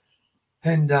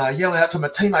 and yell out to my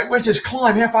teammate, "Where's this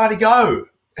climb? How far to go?"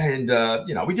 And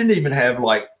we didn't even have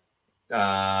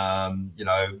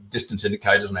distance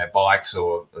indicators on our bikes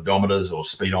or odometers or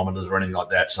speedometers or anything like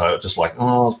that. So it's just like,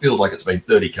 it feels like it's been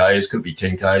 30 Ks, could be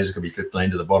 10 Ks, it could be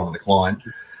 15 to the bottom of the climb.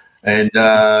 And,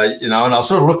 and I was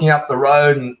sort of looking up the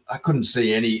road and I couldn't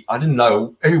see any. I didn't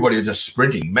know. Everybody was just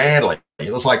sprinting madly.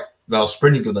 It was like they were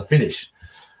sprinting to the finish.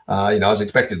 I was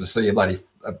expected to see a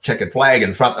checkered flag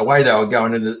in front the way they were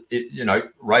going into,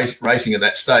 racing at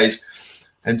that stage.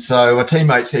 And so my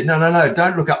teammate said, no,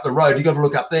 don't look up the road. You got to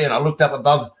look up there. And I looked up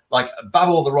above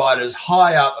all the riders,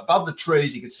 high up above the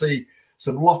trees. You could see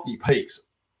some lofty peaks.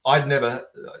 I'd never,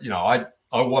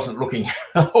 I wasn't looking.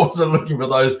 I wasn't looking for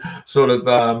those sort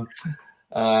of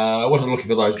I wasn't looking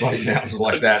for those bloody mountains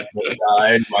like that. But,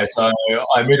 anyway, so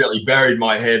I immediately buried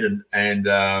my head and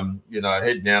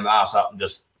head down, ass up, and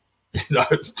just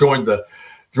joined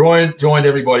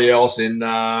everybody else in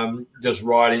just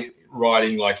riding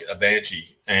like a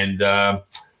banshee. And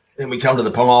then we come to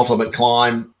the penultimate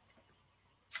climb,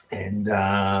 and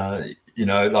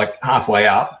like halfway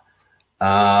up,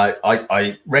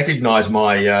 I recognised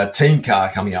my team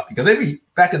car coming up, because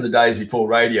back in the days before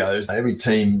radios, every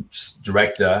team's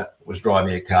director was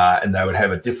driving a car, and they would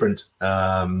have a different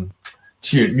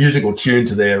musical tune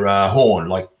to their horn,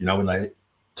 like when they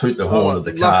toot the horn of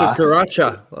the car. Like a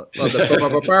Karacha. Like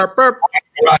the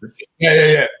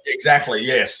Yeah, exactly.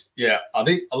 Yes, yeah. I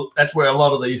think that's where a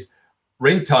lot of these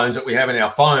ringtones that we have in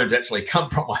our phones actually come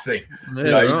from. I think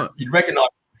right. you'd recognise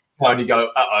the phone, you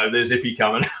go, "Uh-oh, there's Iffy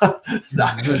coming." No,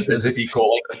 there's Iffy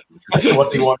calling.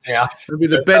 What's he want now? It'll be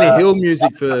the Benny Hill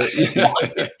music for Iffy.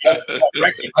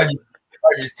 Maybe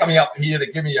he's coming up here to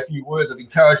give me a few words of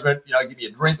encouragement. Give me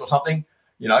a drink or something.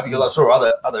 Because I saw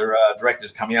other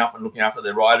directors coming up and looking after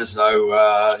their riders. So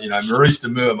Maurice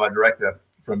Demure, my director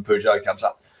from Peugeot, comes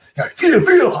up.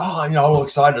 Phil, all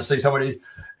excited to see somebody,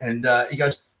 and he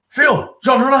goes, "Phil,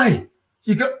 Jean-René,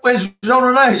 where's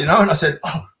Jean-René?" And I said,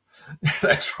 "Oh,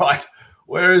 that's right.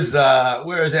 Where is our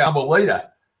humble leader?"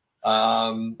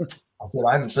 I said,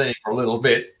 "I haven't seen him for a little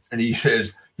bit," and he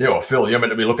says, "Yeah, well, Phil, you're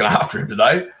meant to be looking after him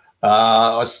today.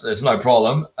 There's no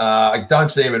problem. I don't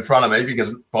see him in front of me,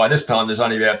 because by this time there's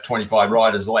only about 25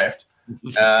 riders left."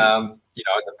 The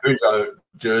Peugeot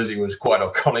jersey was quite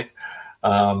iconic.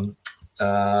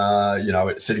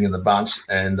 Sitting in the bunch,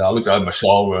 and I looked over my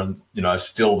shoulder, and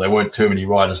still there weren't too many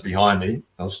riders behind me.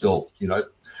 I was still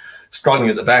struggling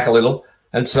at the back a little,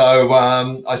 and so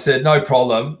I said, "No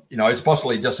problem. It's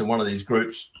possibly just in one of these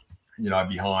groups,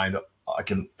 behind. I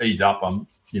can ease up. I'm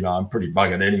pretty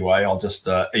buggered anyway. I'll just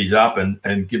ease up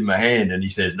and give him a hand." And he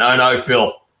says, No,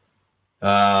 Phil.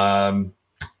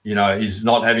 He's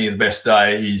not having the best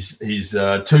day. He's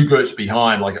 2 groups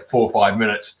behind, like at 4 or 5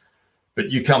 minutes. But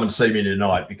you come and see me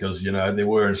tonight, because there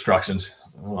were instructions. I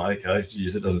said, "Oh, okay,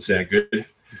 geez, it doesn't sound good."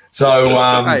 So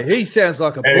hey, he sounds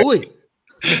like a bully.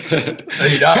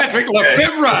 He does. Patrick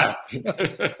Lefebvre.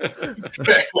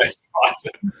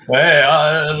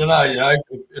 I don't know.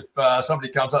 If somebody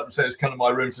comes up and says, "Come to my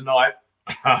room tonight,"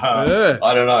 I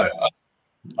don't know.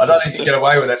 I don't think you get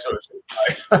away with that sort of thing.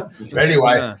 But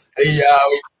anyway,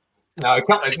 a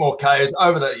couple of more Ks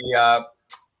over the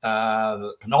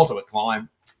penultimate climb,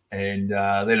 and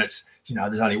then it's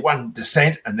there's only one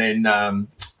descent, and then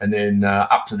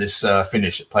up to this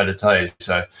finish at Plat d'Italie.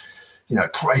 So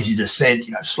crazy descent,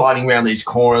 sliding around these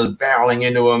corners, barreling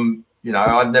into them.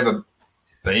 I'd never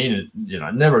been,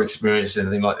 never experienced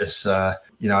anything like this. The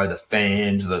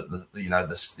fans,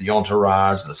 the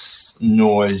entourage, the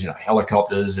noise,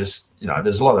 helicopters. There's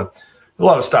a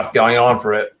lot of stuff going on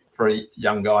for a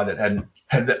young guy that hadn't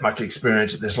had that much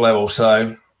experience at this level.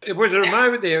 So it was a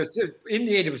moment there. In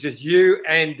the end, it was just you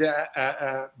and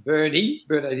Bernie,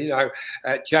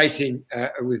 chasing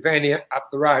with Vanny up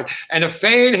the road, and a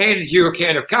fan handed you a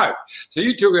can of Coke. So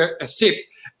you took a sip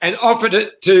and offered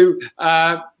it to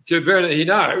Bernie,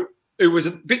 who was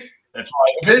a bit. That's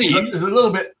right. It was a little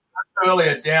bit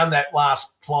earlier down that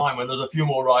last climb when there's a few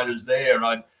more riders there,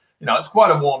 and it's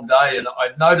quite a warm day, and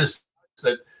I'd noticed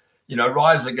that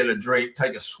riders would get a drink,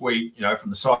 take a sweet, from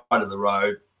the side of the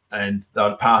road, and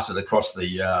they'd pass it across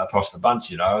the bunch,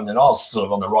 and then I was sort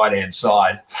of on the right-hand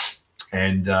side,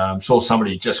 and saw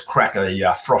somebody just crack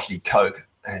a frosty Coke,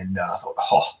 and I thought,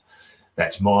 "Oh,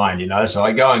 that's mine," So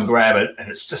I go and grab it, and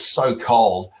it's just so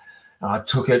cold. And I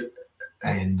took it,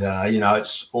 and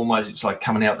it's like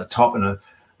coming out the top, and I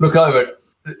look over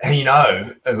at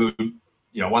Hino, who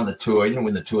won the Tour. He didn't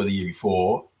win the Tour the year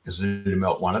before, because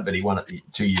Zoodemelt won it, but he won it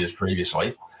 2 years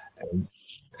previously.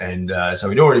 And so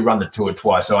he'd already run the Tour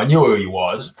twice, so I knew who he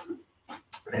was.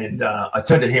 And I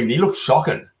turned to him, and he looked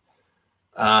shocking.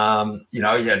 He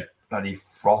had bloody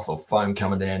froth or foam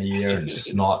coming down here and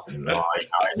snot. And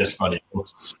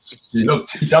he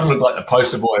doesn't look like the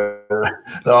poster boy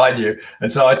that I knew.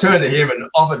 And so I turned to him and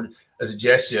offered as a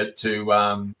gesture to,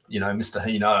 Mr.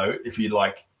 Hino, if you'd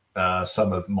like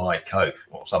some of my Coke,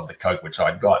 or some of the Coke which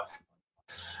I'd got.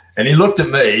 And he looked at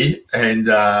me, and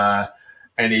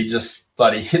he just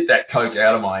bloody hit that Coke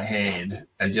out of my hand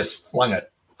and just flung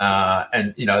it.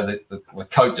 And the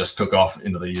Coke just took off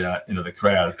into the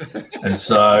crowd. And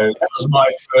so that was my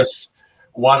first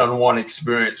one-on-one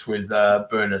experience with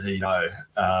Bernard Hino.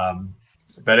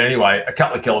 But anyway, a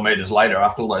couple of kilometres later,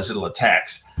 after all those little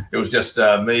attacks, it was just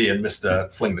me and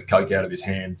Mr. Fling the Coke out of his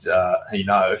hand,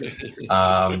 Hino,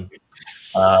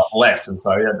 left. And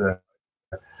so he had to,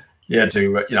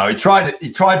 he tried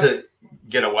to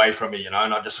get away from me, and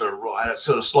I just sort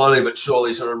of slowly but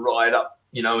surely sort of ride up,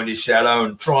 in his shadow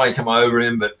and try and come over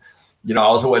him. But,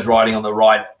 I was always riding on the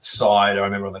right side. I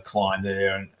remember on the climb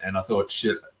there, and I thought,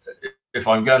 shit, if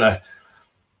I'm going to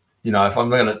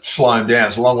slow him down,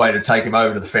 it's a long way to take him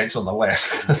over to the fence on the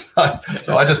left.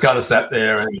 so I just kind of sat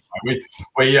there, and we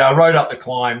rode up the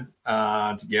climb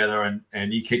together,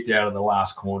 and he kicked out of the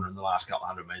last corner in the last couple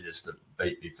 100 meters to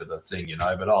beat me for the thing,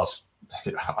 but I was,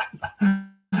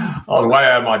 I was way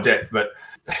out of my depth. But,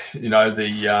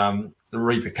 the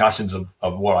repercussions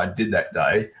of what I did that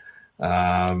day,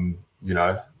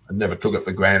 I never took it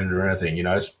for granted or anything,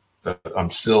 but I'm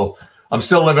still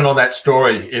living on that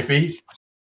story, Iffy.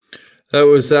 That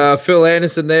was Phil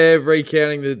Anderson there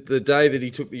recounting the day that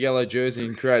he took the yellow jersey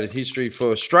and created history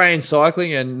for Australian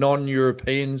cycling and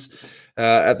non-Europeans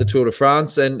at the Tour de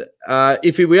France. And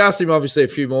we asked him obviously a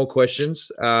few more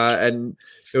questions, and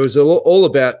it was all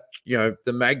about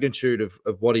the magnitude of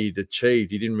what he'd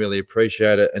achieved. He didn't really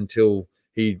appreciate it until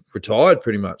he retired,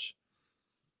 pretty much.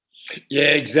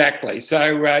 Yeah, exactly. So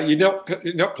you're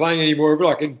not playing anymore. But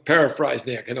I can paraphrase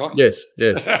now, can I? Yes.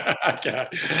 Okay.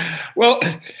 Well,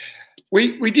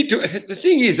 we did do it. The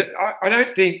thing is that I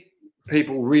don't think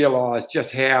people realise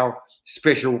just how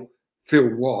special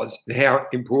Phil was and how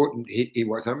important he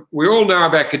was. We all know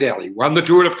about Cadell. He won the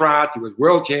Tour de France. He was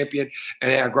world champion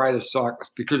and our greatest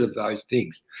cyclist because of those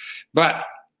things. But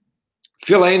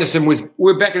Phil Anderson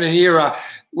we're back in an era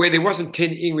where there wasn't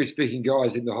 10 English-speaking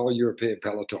guys in the whole European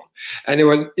peloton. And there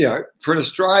were, for an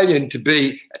Australian to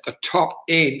be at the top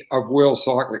end of world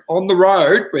cycling on the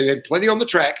road, we had plenty on the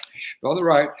track, but on the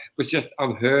road was just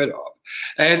unheard of.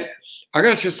 And I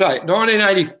got to just say,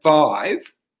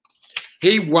 1985,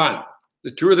 he won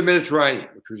the Tour of the Mediterranean,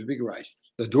 which was a big race.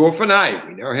 The Dauphiné,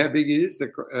 we know how big it is, the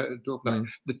Dauphiné.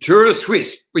 The Tour de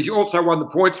Suisse, which also won the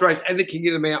points race and the King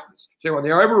of the Mountains. So he won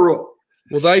the overall.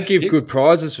 Well, they give good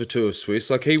prizes for Tour Swiss.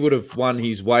 Like he would have won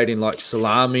his weight in like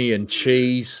salami and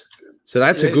cheese. So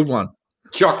that's a good one.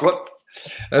 Chocolate.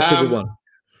 That's a good one.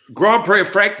 Grand Prix of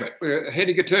Frankfurt,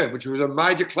 Henniger Turn, which was a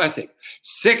major classic.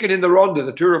 Second in the Ronde,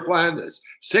 the Tour of Flanders.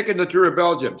 Second in the Tour of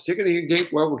Belgium. Second in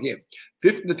Ghent-Wevelgem.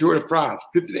 Fifth in the Tour de France.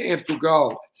 Fifth in Amstel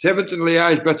Gold. Seventh in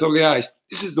Liège, Bastogne-Liège.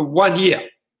 This is the 1 year.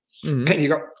 Mm-hmm. And he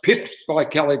got pipped by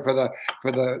Kelly for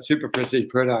the Super Prestige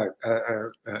Pernod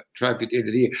trophy at the end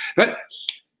of the year. But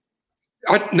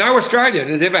no Australian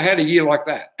has ever had a year like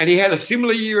that. And he had a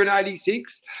similar year in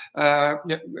 86.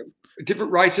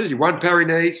 Different races. He won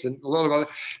Paris-Nice and a lot of other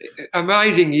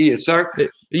amazing years. So, are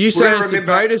you saying it's the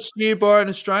greatest year by an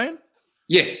Australian?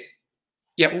 Yes.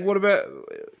 Yeah. Well, what about?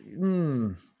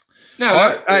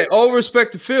 No, all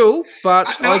respect to Phil, but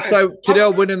I'd say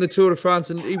Cadell winning the Tour de France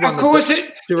and he won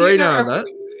Torino and that.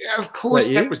 Of course,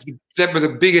 that was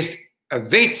the biggest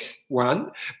events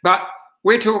one. But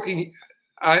we're talking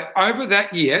over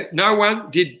that year. No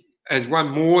one has won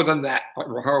more than that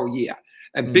the whole year,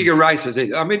 and bigger races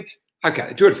either. I mean, okay,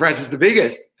 the Tour de France is the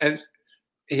biggest, and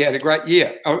he had a great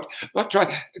year. I'm not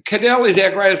trying. Cadell is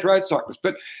our greatest road cyclist,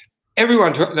 but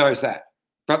everyone knows that.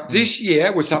 But this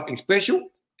year was something special.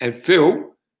 And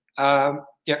Phil, and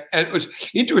it was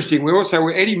interesting.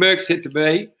 Eddie Merckx said to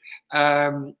me, I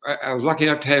was lucky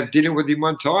enough to have dinner with him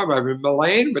one time over in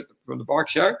Milan from the bike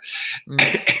show.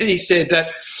 And he said that,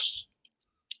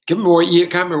 can't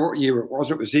remember what year it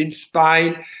was. It was in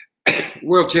Spain,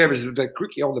 World Championships of the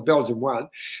Criquion, the Belgian won.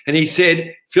 And he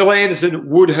said Phil Anderson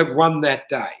would have won that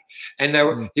day.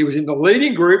 And he was in the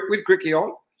leading group with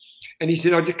Criquion. And he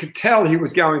said, I just could tell he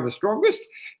was going the strongest,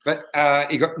 but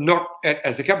he got knocked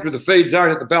as they come to the feed zone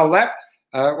at the Bell Lap.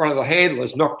 One of the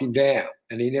handlers knocked him down,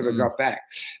 and he never got back.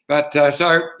 But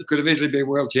so he could have easily been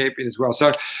world champion as well.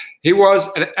 So he was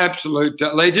an absolute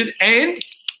legend, and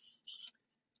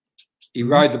he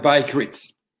rode the Bay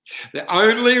Crits. The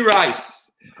only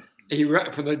race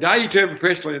from the day he turned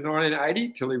professional in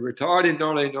 1980 till he retired in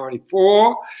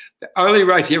 1994, the only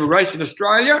race he ever raced in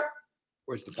Australia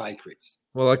was the Bay Crits.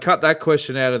 Well, I cut that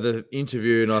question out of the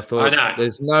interview, and I thought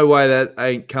there's no way that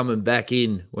ain't coming back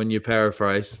in when you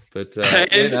paraphrase. But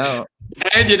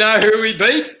and you know who he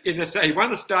beat in the state? He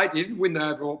won the state. He didn't win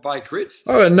the overall Bay Crits.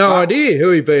 I had no idea who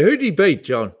he beat. Who did he beat,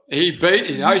 John? He beat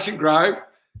in Ocean Grove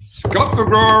Scott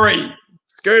McGrory.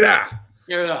 Scooter.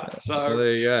 So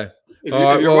there you go.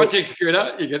 If you're watching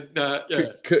Scooter, you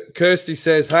can. Kirsty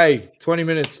says, "Hey, 20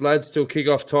 minutes, lads, till kick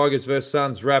off. Tigers versus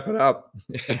Suns. Wrap it up."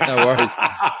 No worries.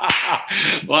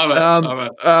 Love it.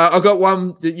 I've got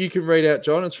one that you can read out,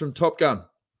 John. It's from Top Gun.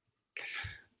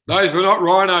 Those were not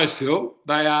rhinos, Phil.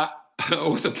 They are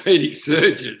orthopedic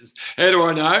surgeons. How do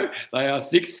I know? They are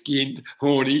thick-skinned,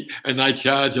 horny, and they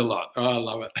charge a lot. Oh, I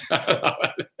love it.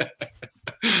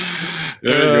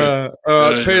 Very good.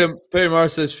 All right, Peter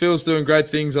Morris says Phil's doing great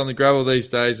things on the gravel these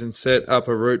days and set up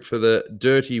a route for the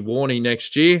Dirty Warney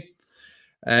next year.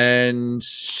 And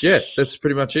yeah, that's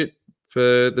pretty much it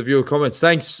for the viewer comments.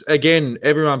 Thanks again,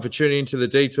 everyone, for tuning into the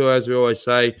Detour. As we always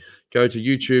say, go to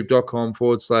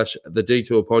youtube.com/the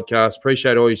Detour podcast.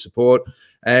 Appreciate all your support.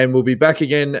 And we'll be back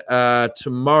again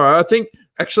tomorrow. I think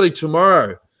actually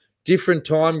tomorrow, different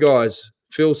time, guys.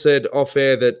 Phil said off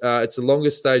air that it's the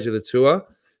longest stage of the tour.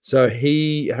 So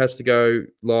he has to go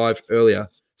live earlier.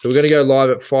 So we're going to go live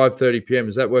at 5:30 p.m.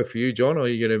 Does that work for you, John, or are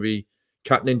you going to be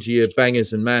cutting into your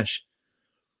bangers and mash?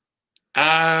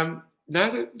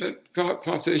 No, that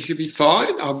 5:30 should be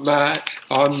fine. I'm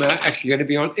actually going to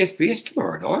be on SBS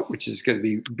tomorrow night, which is going to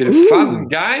be a bit of fun and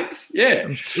games. Yeah,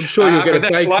 I'm sure you'll get a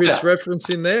Bay Chris reference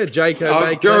in there.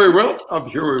 I'm sure we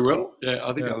will. Yeah,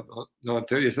 I think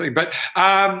 9:30 or something. But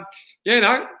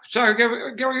so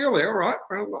going early. All right.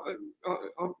 Well,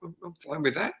 I'm fine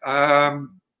with that.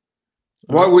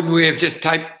 Why wouldn't we have just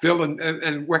taped Phil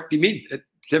and whacked him in at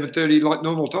 7:30 like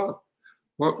normal time?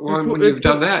 Why wouldn't you have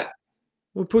done that?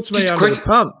 Well, it puts me under the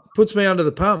pump. Puts me under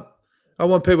the pump. I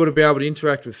want people to be able to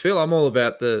interact with Phil. I'm all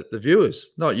about the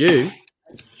viewers, not you.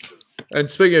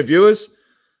 And speaking of viewers,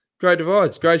 great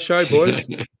divides. Great show, boys.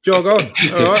 Jog on.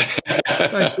 All right.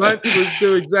 Thanks, mate. We'll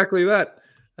do exactly that.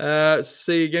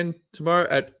 See you again tomorrow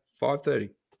at 5:30.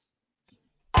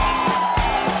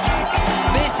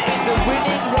 This is the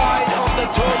winning ride of the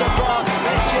tour.